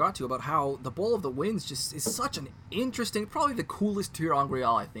totally forgot to, about how the Bowl of the Winds just is such an interesting, probably the coolest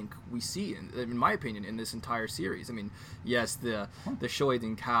ter'angreal I think we see, in my opinion, in this entire series. I mean, yes, the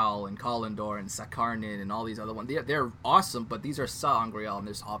Shoiden Kal and Kalendor and Sakarnin and all these other ones, they're awesome, but these are sa'angreal, and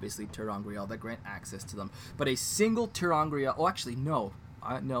there's obviously ter'angreal that grant access to them. But a single ter'angreal,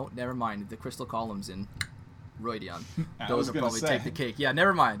 no, never mind, the Crystal Columns in Rhuidean. Those will probably take the cake. Yeah,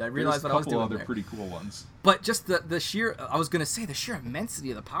 never mind. I realized what I was doing there. There's a couple other pretty cool ones. But just the sheer, I was going to say the sheer immensity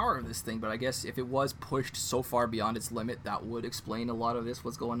of the power of this thing, but I guess if it was pushed so far beyond its limit, that would explain a lot of this,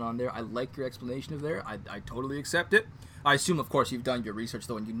 what's going on there. I like your explanation of there. I totally accept it. I assume, of course, you've done your research,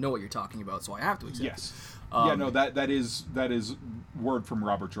 though, and you know what you're talking about, so I have to accept it. Yes. That is word from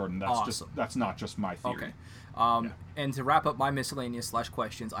Robert Jordan. That's awesome. That's not just my theory. Okay. And to wrap up my miscellaneous /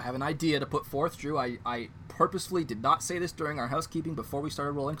 questions, I have an idea to put forth, Drew. I purposefully did not say this during our housekeeping before we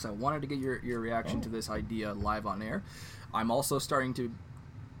started rolling because I wanted to get your reaction to this idea live on air. I'm also starting to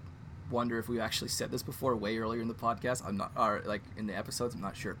wonder if we actually said this before way earlier in the podcast. I'm not, or like in the episodes, I'm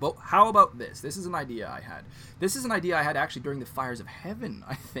not sure. But how about this? This is an idea I had. This is an idea I had actually during the Fires of Heaven,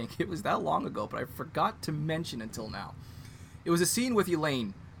 I think. It was that long ago, but I forgot to mention until now. It was a scene with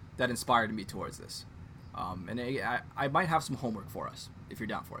Elaine that inspired me towards this. And I might have some homework for us, if you're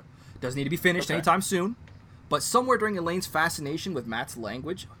down for it. Doesn't need to be finished anytime soon, but somewhere during Elaine's fascination with Matt's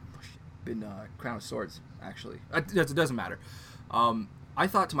language, in Crown of Swords, actually, it doesn't matter. I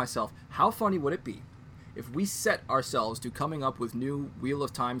thought to myself, how funny would it be if we set ourselves to coming up with new Wheel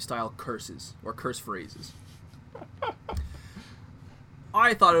of Time style curses or curse phrases?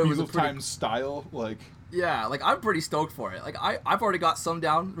 I thought it was Wheel of Time style, like. Yeah, like I'm pretty stoked for it. Like I've already got some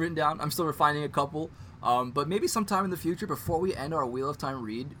written down. I'm still refining a couple. But maybe sometime in the future, before we end our Wheel of Time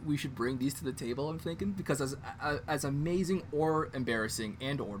read, we should bring these to the table, I'm thinking, because as amazing or embarrassing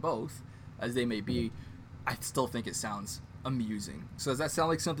and or both as they may be, I still think it sounds amusing. So does that sound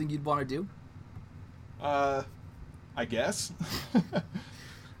like something you'd want to do? I guess.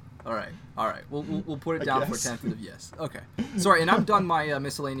 All right. We'll put it down for a tentative yes. Okay. Sorry, and I've done my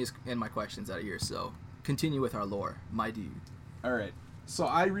miscellaneous and my questions out of here, so continue with our lore, my dude. All right. So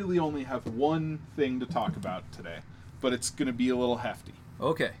I really only have one thing to talk about today, but it's going to be a little hefty.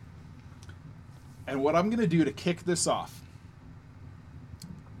 Okay. And what I'm going to do to kick this off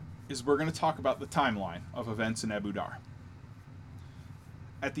is we're going to talk about the timeline of events in Abu Dar.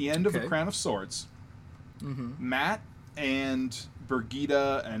 At the end of The Crown of Swords, Matt and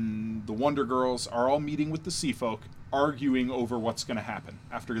Birgitta and the Wonder Girls are all meeting with the Sea Folk, arguing over what's going to happen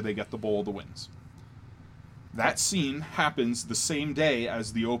after they get the Bowl of the Winds. That scene happens the same day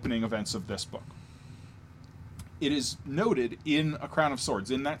as the opening events of this book. It is noted in A Crown of Swords,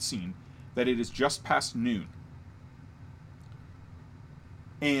 in that scene, that it is just past noon.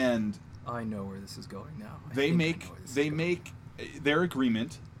 And I know where this is going now. They make their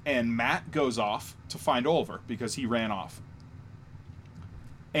agreement, and Matt goes off to find Oliver because he ran off.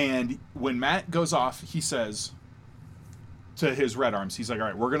 And when Matt goes off, he says to his Red Arms, he's like, all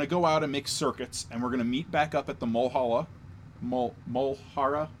right, we're going to go out and make circuits, and we're going to meet back up at the Mulhara.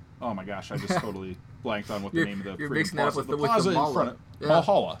 Oh my gosh, I just totally blanked on what the name of the you're freaking mixing that up plaza. with The plaza in Mala. front of Yeah.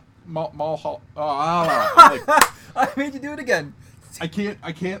 Malhalla. Malhalla. Like, I made you do it again. I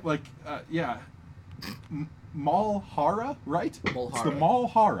can't like Malhara, right? Mulhara. It's the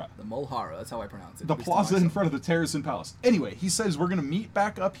Malhara. The Mulhara, that's how I pronounce it. The Just to plaza in myself. front of the Terrazin Palace. Anyway, he says we're going to meet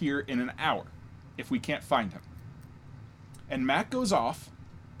back up here in an hour if we can't find him. And Matt goes off,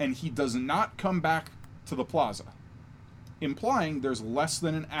 and he does not come back to the plaza, implying there's less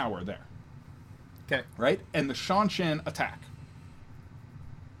than an hour there. Okay. Right? And the Shanshan attack.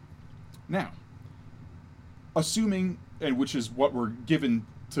 Now, assuming, and which is what we're given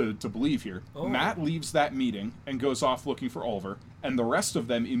to believe here, Oh. Matt leaves that meeting and goes off looking for Oliver, and the rest of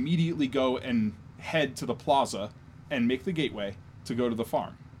them immediately go and head to the plaza and make the gateway to go to the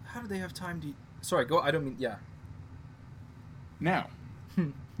farm. How do they have time to... Sorry, go... I don't mean... Yeah. Now,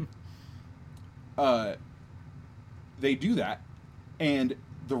 they do that, and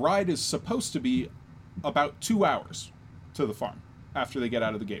the ride is supposed to be about 2 hours to the farm after they get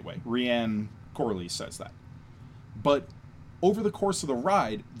out of the gateway. Rianne Corley says that. But over the course of the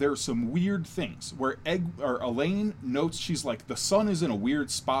ride, there are some weird things where Elaine notes, she's like, the sun is in a weird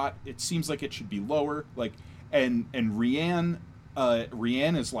spot. It seems like it should be lower. Like, and Rianne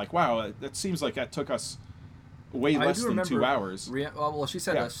is like, wow, that seems like that took us way I less do than remember 2 hours. Well, she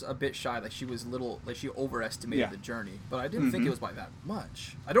said Yeah. a bit shy, like she was she overestimated Yeah. the journey, but I didn't think it was by that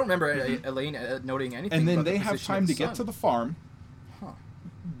much. I don't remember Elaine noting anything. And then about they the have position time of to the get sun. to the farm. Huh.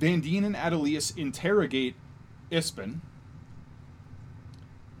 Vandine and Adelius interrogate Ispin.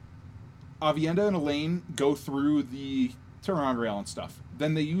 Avienda and Elaine go through the Terangreal and stuff.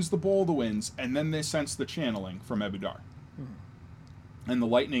 Then they use the Bowl of the Winds, and then they sense the channeling from Ebudar. And the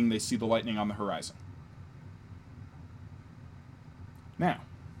lightning, they see the lightning on the horizon. Now,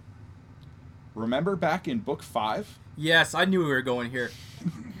 remember back in Book 5? Yes, I knew we were going here.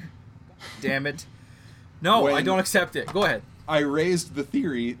 Damn it. No, I When- don't accept it. Go ahead. I raised the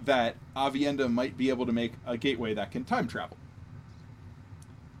theory that Avienda might be able to make a gateway that can time travel.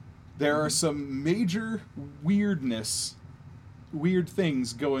 There are some major weird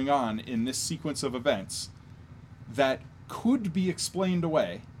things going on in this sequence of events that could be explained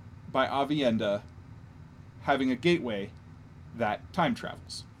away by Avienda having a gateway that time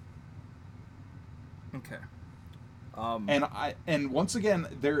travels. Okay. And once again,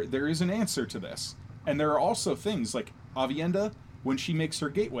 there is an answer to this. And there are also things like Avienda, when she makes her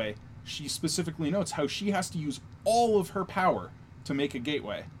gateway, she specifically notes how she has to use all of her power to make a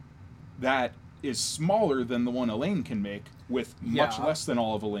gateway that is smaller than the one Elaine can make with much Yeah. less than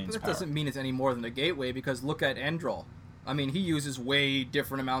all of Elaine's That power. doesn't mean it's any more than a gateway, because look at Endrol. I mean, he uses way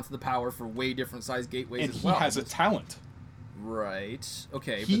different amounts of the power for way different sized gateways And as he well. has a talent. Right.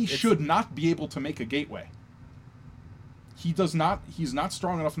 Okay. He but it's- should not be able to make a gateway. He's not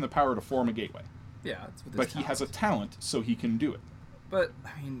strong enough in the power to form a gateway. Yeah, it's with his But he has a talent, so he can do it. But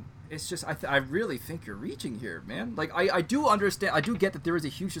I mean, it's just I really think you're reaching here, man. Like I do understand, I do get that there is a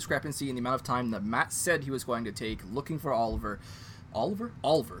huge discrepancy in the amount of time that Matt said he was going to take looking for Oliver.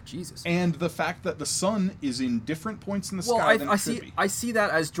 Oliver, Jesus. And the fact that the sun is in different points in the Well, sky than I it should see. be. I see that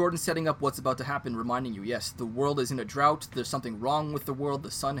as Jordan setting up what's about to happen, reminding you, yes, the world is in a drought. There's something wrong with the world.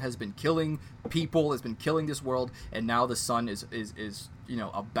 The sun has been killing people, has been killing this world, and now the sun is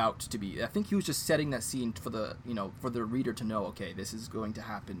about to be. I think he was just setting that scene for the reader to know, okay, this is going to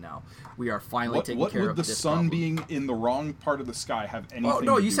happen now. We are finally taking What care would of the this sun problem. being in the wrong part of the sky have anything Oh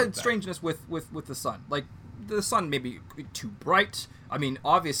no, to you do said with that? strangeness with the sun. Like the sun may be too bright. I mean,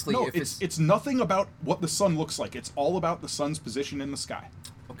 obviously, No, if it's nothing about what the sun looks like. It's all about the sun's position in the sky.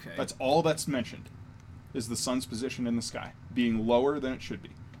 okay. That's all that's mentioned, is the sun's position in the sky being lower than it should be.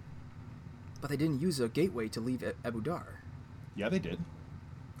 But they didn't use a gateway to leave Ebudar. Yeah, they did.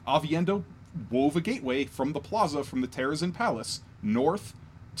 Avienda wove a gateway from the plaza from the Terrazin Palace north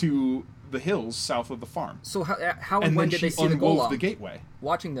to the hills south of the farm. So how and And when then did she they see the unwove Golem the gateway.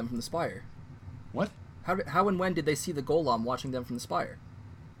 watching them from the spire? What? How and when did they see the Golem watching them from the spire?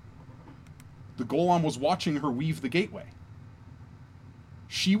 The Golem was watching her weave the gateway.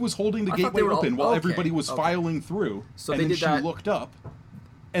 She was holding the I thought gateway they were all- open while okay, everybody was okay. filing through. So and they then did she that- looked up.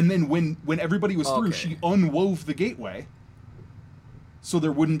 And then when everybody was through, Okay. she unwove the gateway so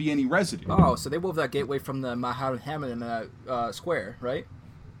there wouldn't be any residue. Oh, so they wove that gateway from the Mahaman square, right?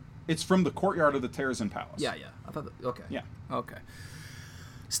 It's from the courtyard of the Terrazin Palace. Yeah. I thought. Okay. Yeah. Okay.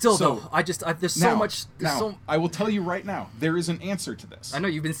 Still, So, though, there's so Now, much. There's now, so. I will tell you right now, there is an answer to this. I know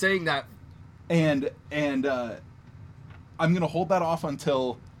you've been saying that. And I'm going to hold that off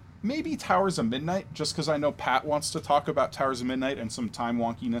until maybe Towers of Midnight, just because I know Pat wants to talk about Towers of Midnight and some time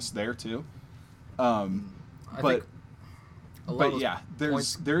wonkiness there, too. I But think a lot But of those yeah,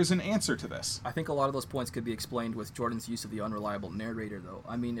 there's an answer to this. I think a lot of those points could be explained with Jordan's use of the unreliable narrator, though.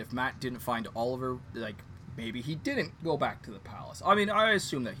 I mean, if Matt didn't find Oliver, like, maybe he didn't go back to the palace. I mean, I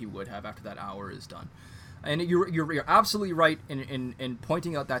assume that he would have after that hour is done. And you're absolutely right in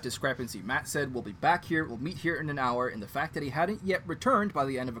pointing out that discrepancy. Matt said, we'll be back here, we'll meet here in an hour, and the fact that he hadn't yet returned by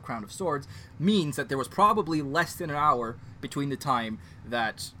the end of A Crown of Swords means that there was probably less than an hour between the time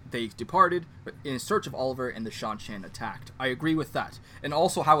that they departed in search of Oliver and the Shan-Shan attacked. I agree with that. And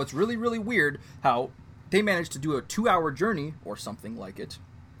also how it's really, really weird how they managed to do a 2-hour journey, or something like it.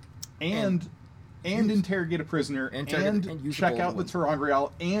 And interrogate a prisoner, and check out the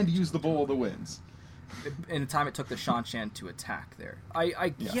ter'angreal, and use the Bowl of the Winds. In the time it took the Shan-Shan to attack there. I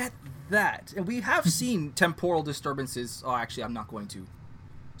get that. And we have seen temporal disturbances. Oh, actually, I'm not going to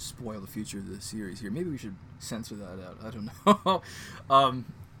spoil the future of the series here. Maybe we should censor that out. I don't know.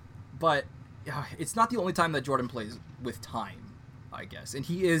 But it's not the only time that Jordan plays with time, I guess. And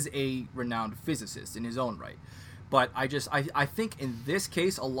he is a renowned physicist in his own right. But I think in this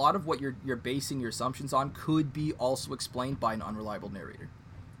case, a lot of what you're basing your assumptions on could be also explained by an unreliable narrator.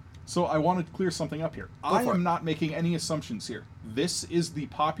 So I want to clear something up here. I am not making any assumptions here. This is the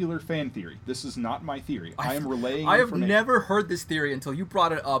popular fan theory. This is not my theory. I am relaying I have information. never heard this theory until you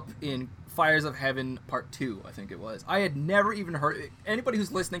brought it up in Fires of Heaven Part 2, I think it was. I had never even heard it. Anybody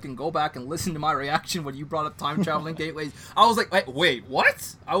who's listening can go back and listen to my reaction when you brought up time traveling gateways. I was like, wait,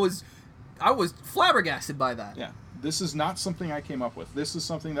 what? I was flabbergasted by that. Yeah. This is not something I came up with. This is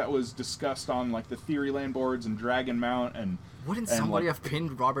something that was discussed on like the Theoryland boards and Dragon Mount and wouldn't somebody have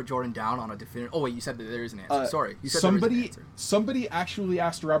pinned Robert Jordan down on a definitive... Oh, wait, you said that there is an answer. Sorry. You said there is an answer. Somebody actually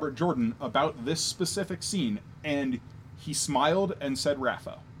asked Robert Jordan about this specific scene, and he smiled and said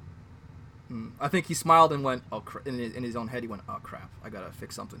Rapha. I think he smiled and went, oh, in his own head, he went, oh, crap, I gotta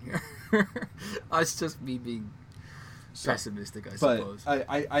fix something here. It's just me being pessimistic, I suppose.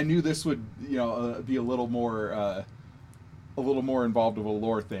 I knew this would, be a little more involved of a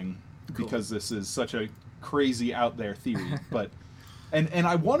lore thing, cool, because this is such a crazy out there theory. But and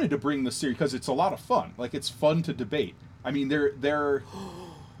I wanted to bring this theory because it's a lot of fun. Like, it's fun to debate. I mean, there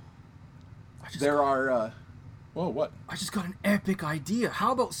are. Whoa, what? I just got an epic idea.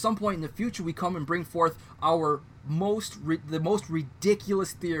 How about some point in the future we come and bring forth our the most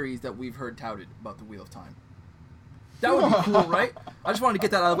ridiculous theories that we've heard touted about the Wheel of Time? That would be cool, right? I just wanted to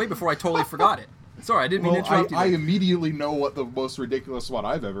get that out of the way before I totally forgot it. Sorry, I didn't mean to interrupt you. I immediately know what the most ridiculous one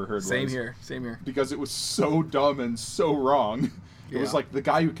I've ever heard was. Same here. Because it was so dumb and so wrong. It was like the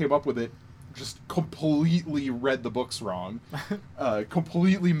guy who came up with it just completely read the books wrong.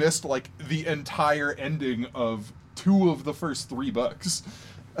 Completely missed, like, the entire ending of 2 of the first 3 books.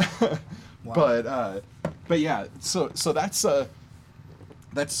 Wow. But yeah, so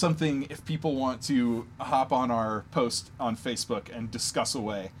that's something, if people want to hop on our post on Facebook and discuss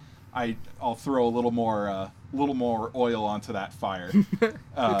away, I'll throw a little more oil onto that fire.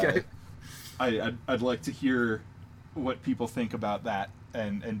 Okay. I'd like to hear what people think about that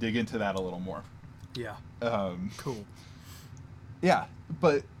and dig into that a little more. Yeah. Cool. Yeah,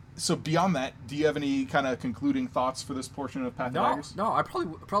 but so beyond that, do you have any kind of concluding thoughts for this portion of Path of Daggers? No, I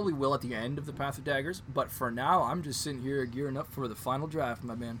probably will at the end of the Path of Daggers, but for now, I'm just sitting here gearing up for the final draft,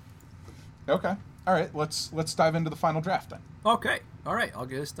 my man. Okay. All right, let's dive into the final draft then. Okay. All right, I'll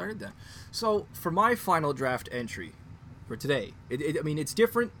get us started then. So, for my final draft entry for today, it's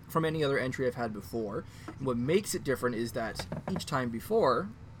different from any other entry I've had before. And what makes it different is that each time before,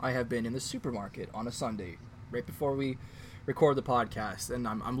 I have been in the supermarket on a Sunday, right before we record the podcast, and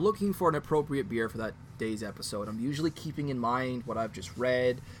I'm looking for an appropriate beer for that day's episode. I'm usually keeping in mind what I've just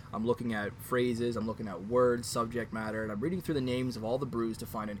read. I'm looking at phrases, I'm looking at words, subject matter, and I'm reading through the names of all the brews to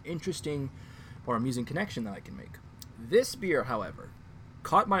find an interesting or amusing connection that I can make. This beer, however,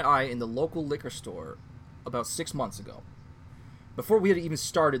 caught my eye in the local liquor store about 6 months ago, before we had even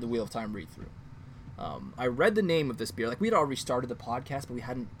started the Wheel of Time read-through. I read the name of this beer. Like, we had already started the podcast, but we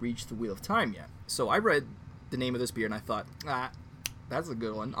hadn't reached the Wheel of Time yet. So I read the name of this beer, and I thought, that's a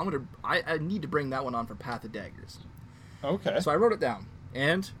good one. I need to bring that one on for Path of Daggers. Okay. So I wrote it down,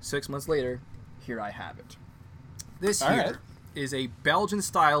 and 6 months later, here I have it. This here is a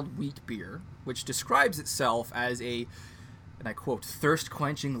Belgian-styled wheat beer, which describes itself as a, and I quote,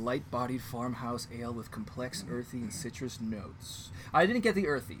 thirst-quenching, light-bodied farmhouse ale with complex, earthy, and citrus notes. I didn't get the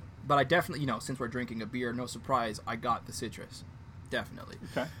earthy, but I definitely, since we're drinking a beer, no surprise, I got the citrus. Definitely.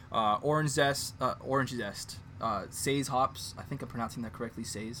 Okay. Orange zest, Saaz hops. I think I'm pronouncing that correctly.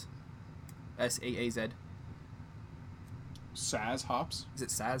 Saaz. S-A-A-Z. Saaz hops? Is it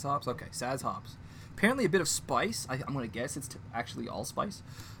Saaz hops? Okay, Saaz hops. apparently a bit of spice. I'm going to guess it's actually allspice.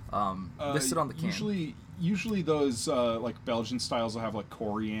 Listed on the can. Usually those like Belgian styles will have like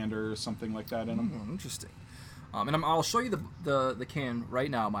coriander or something like that in them. Interesting. And I'll show you the can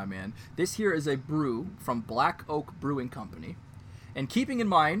right now, my man. This here is a brew from Black Oak Brewing Company. And keeping in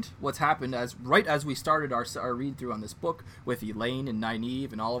mind what's happened as we started our read-through on this book with Elaine and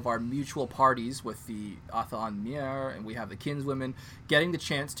Nynaeve and all of our mutual parties with the Atha'an-Mier, and we have the kinswomen, getting the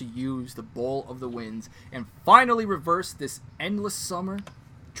chance to use the Bowl of the Winds and finally reverse this endless summer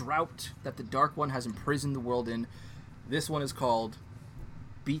drought that the Dark One has imprisoned the world in. This one is called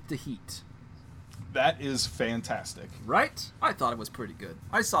Beat the Heat. That is fantastic. Right? I thought it was pretty good.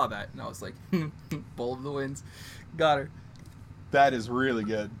 I saw that and I was like, Bowl of the Winds. Got her. That is really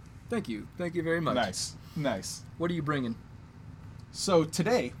good. Thank you. Thank you very much. Nice. What are you bringing? So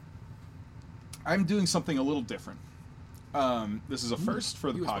today, I'm doing something a little different. This is a first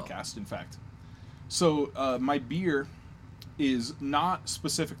for the podcast, in fact. So my beer is not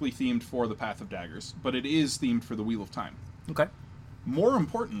specifically themed for the Path of Daggers, but it is themed for the Wheel of Time. Okay. More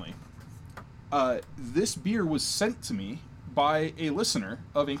importantly, this beer was sent to me by a listener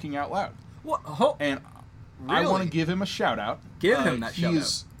of Inking Out Loud. What? And really? I want to give him a shout out. Give him that shout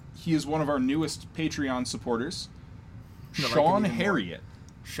out. He is one of our newest Patreon supporters, Sean Harriet.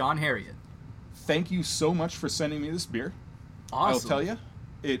 Sean Harriet. Thank you so much for sending me this beer. Awesome. I'll tell you,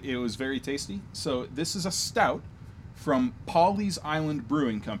 it was very tasty. So this is a stout from Pawleys Island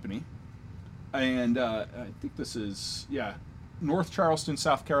Brewing Company. And I think this is, North Charleston,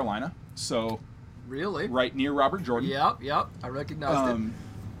 South Carolina. So really? Right near Robert Jordan. Yep. I recognized it.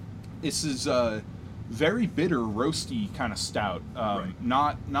 This is very bitter, roasty kind of stout. Right.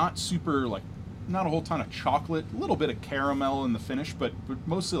 Not super, like, not a whole ton of chocolate. A little bit of caramel in the finish, but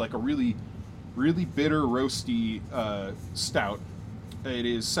mostly like a really, really bitter, roasty stout. It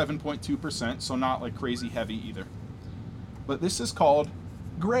is 7.2%, so not like crazy heavy either. But this is called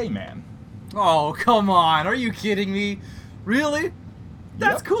Gray Man. Oh, come on. Are you kidding me? Really?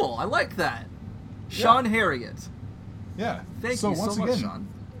 That's Yep. cool. I like that. Sean Harriet. Yeah. Thank so you so once much, again, Sean.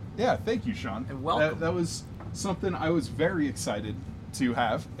 Yeah, thank you, Sean. And welcome. That was something I was very excited to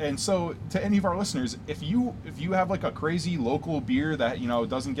have. And so to any of our listeners, if you have like a crazy local beer that,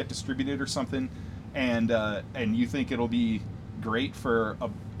 doesn't get distributed or something, and you think it'll be great for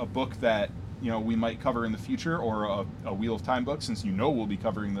a book that, we might cover in the future, or a Wheel of Time book, since we'll be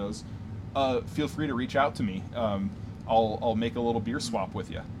covering those, feel free to reach out to me. I'll make a little beer swap with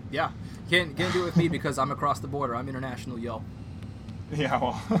you. Yeah. Can't do it with me because I'm across the border. I'm international, yo. Yeah,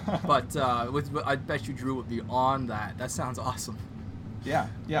 well. But I bet you Drew would be on that. That sounds awesome. Yeah.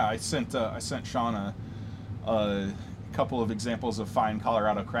 I sent Sean a couple of examples of fine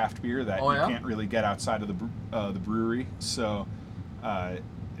Colorado craft beer that you can't really get outside of the brewery. So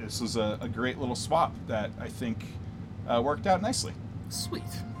this was a great little swap that I think worked out nicely. Sweet.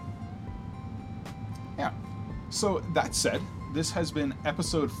 Yeah. So that said, this has been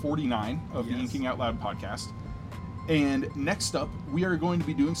episode 49 of the Inking Out Loud podcast. And next up, we are going to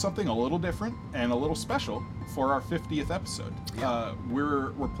be doing something a little different and a little special for our 50th episode. Yeah.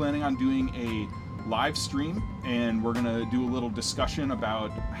 We're planning on doing a live stream, and we're going to do a little discussion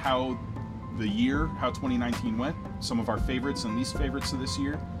about how 2019 went, some of our favorites and least favorites of this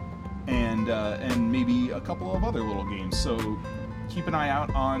year, and maybe a couple of other little games. So keep an eye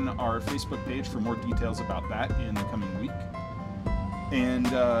out on our Facebook page for more details about that in the coming week. And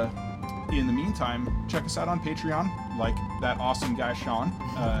in the meantime, check us out on Patreon, like that awesome guy Sean.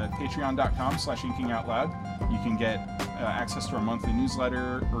 Patreon.com/inkingoutloud. You can get access to our monthly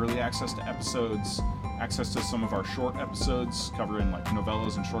newsletter, early access to episodes, access to some of our short episodes covering like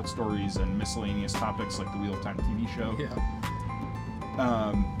novellas and short stories and miscellaneous topics like the Wheel of Time TV show.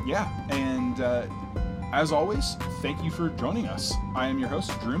 And as always, thank you for joining us. I am your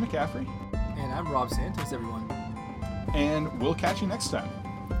host, Drew McCaffrey. And I'm Rob Santos, everyone. And we'll catch you next time.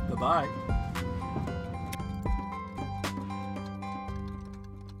 Bye-bye.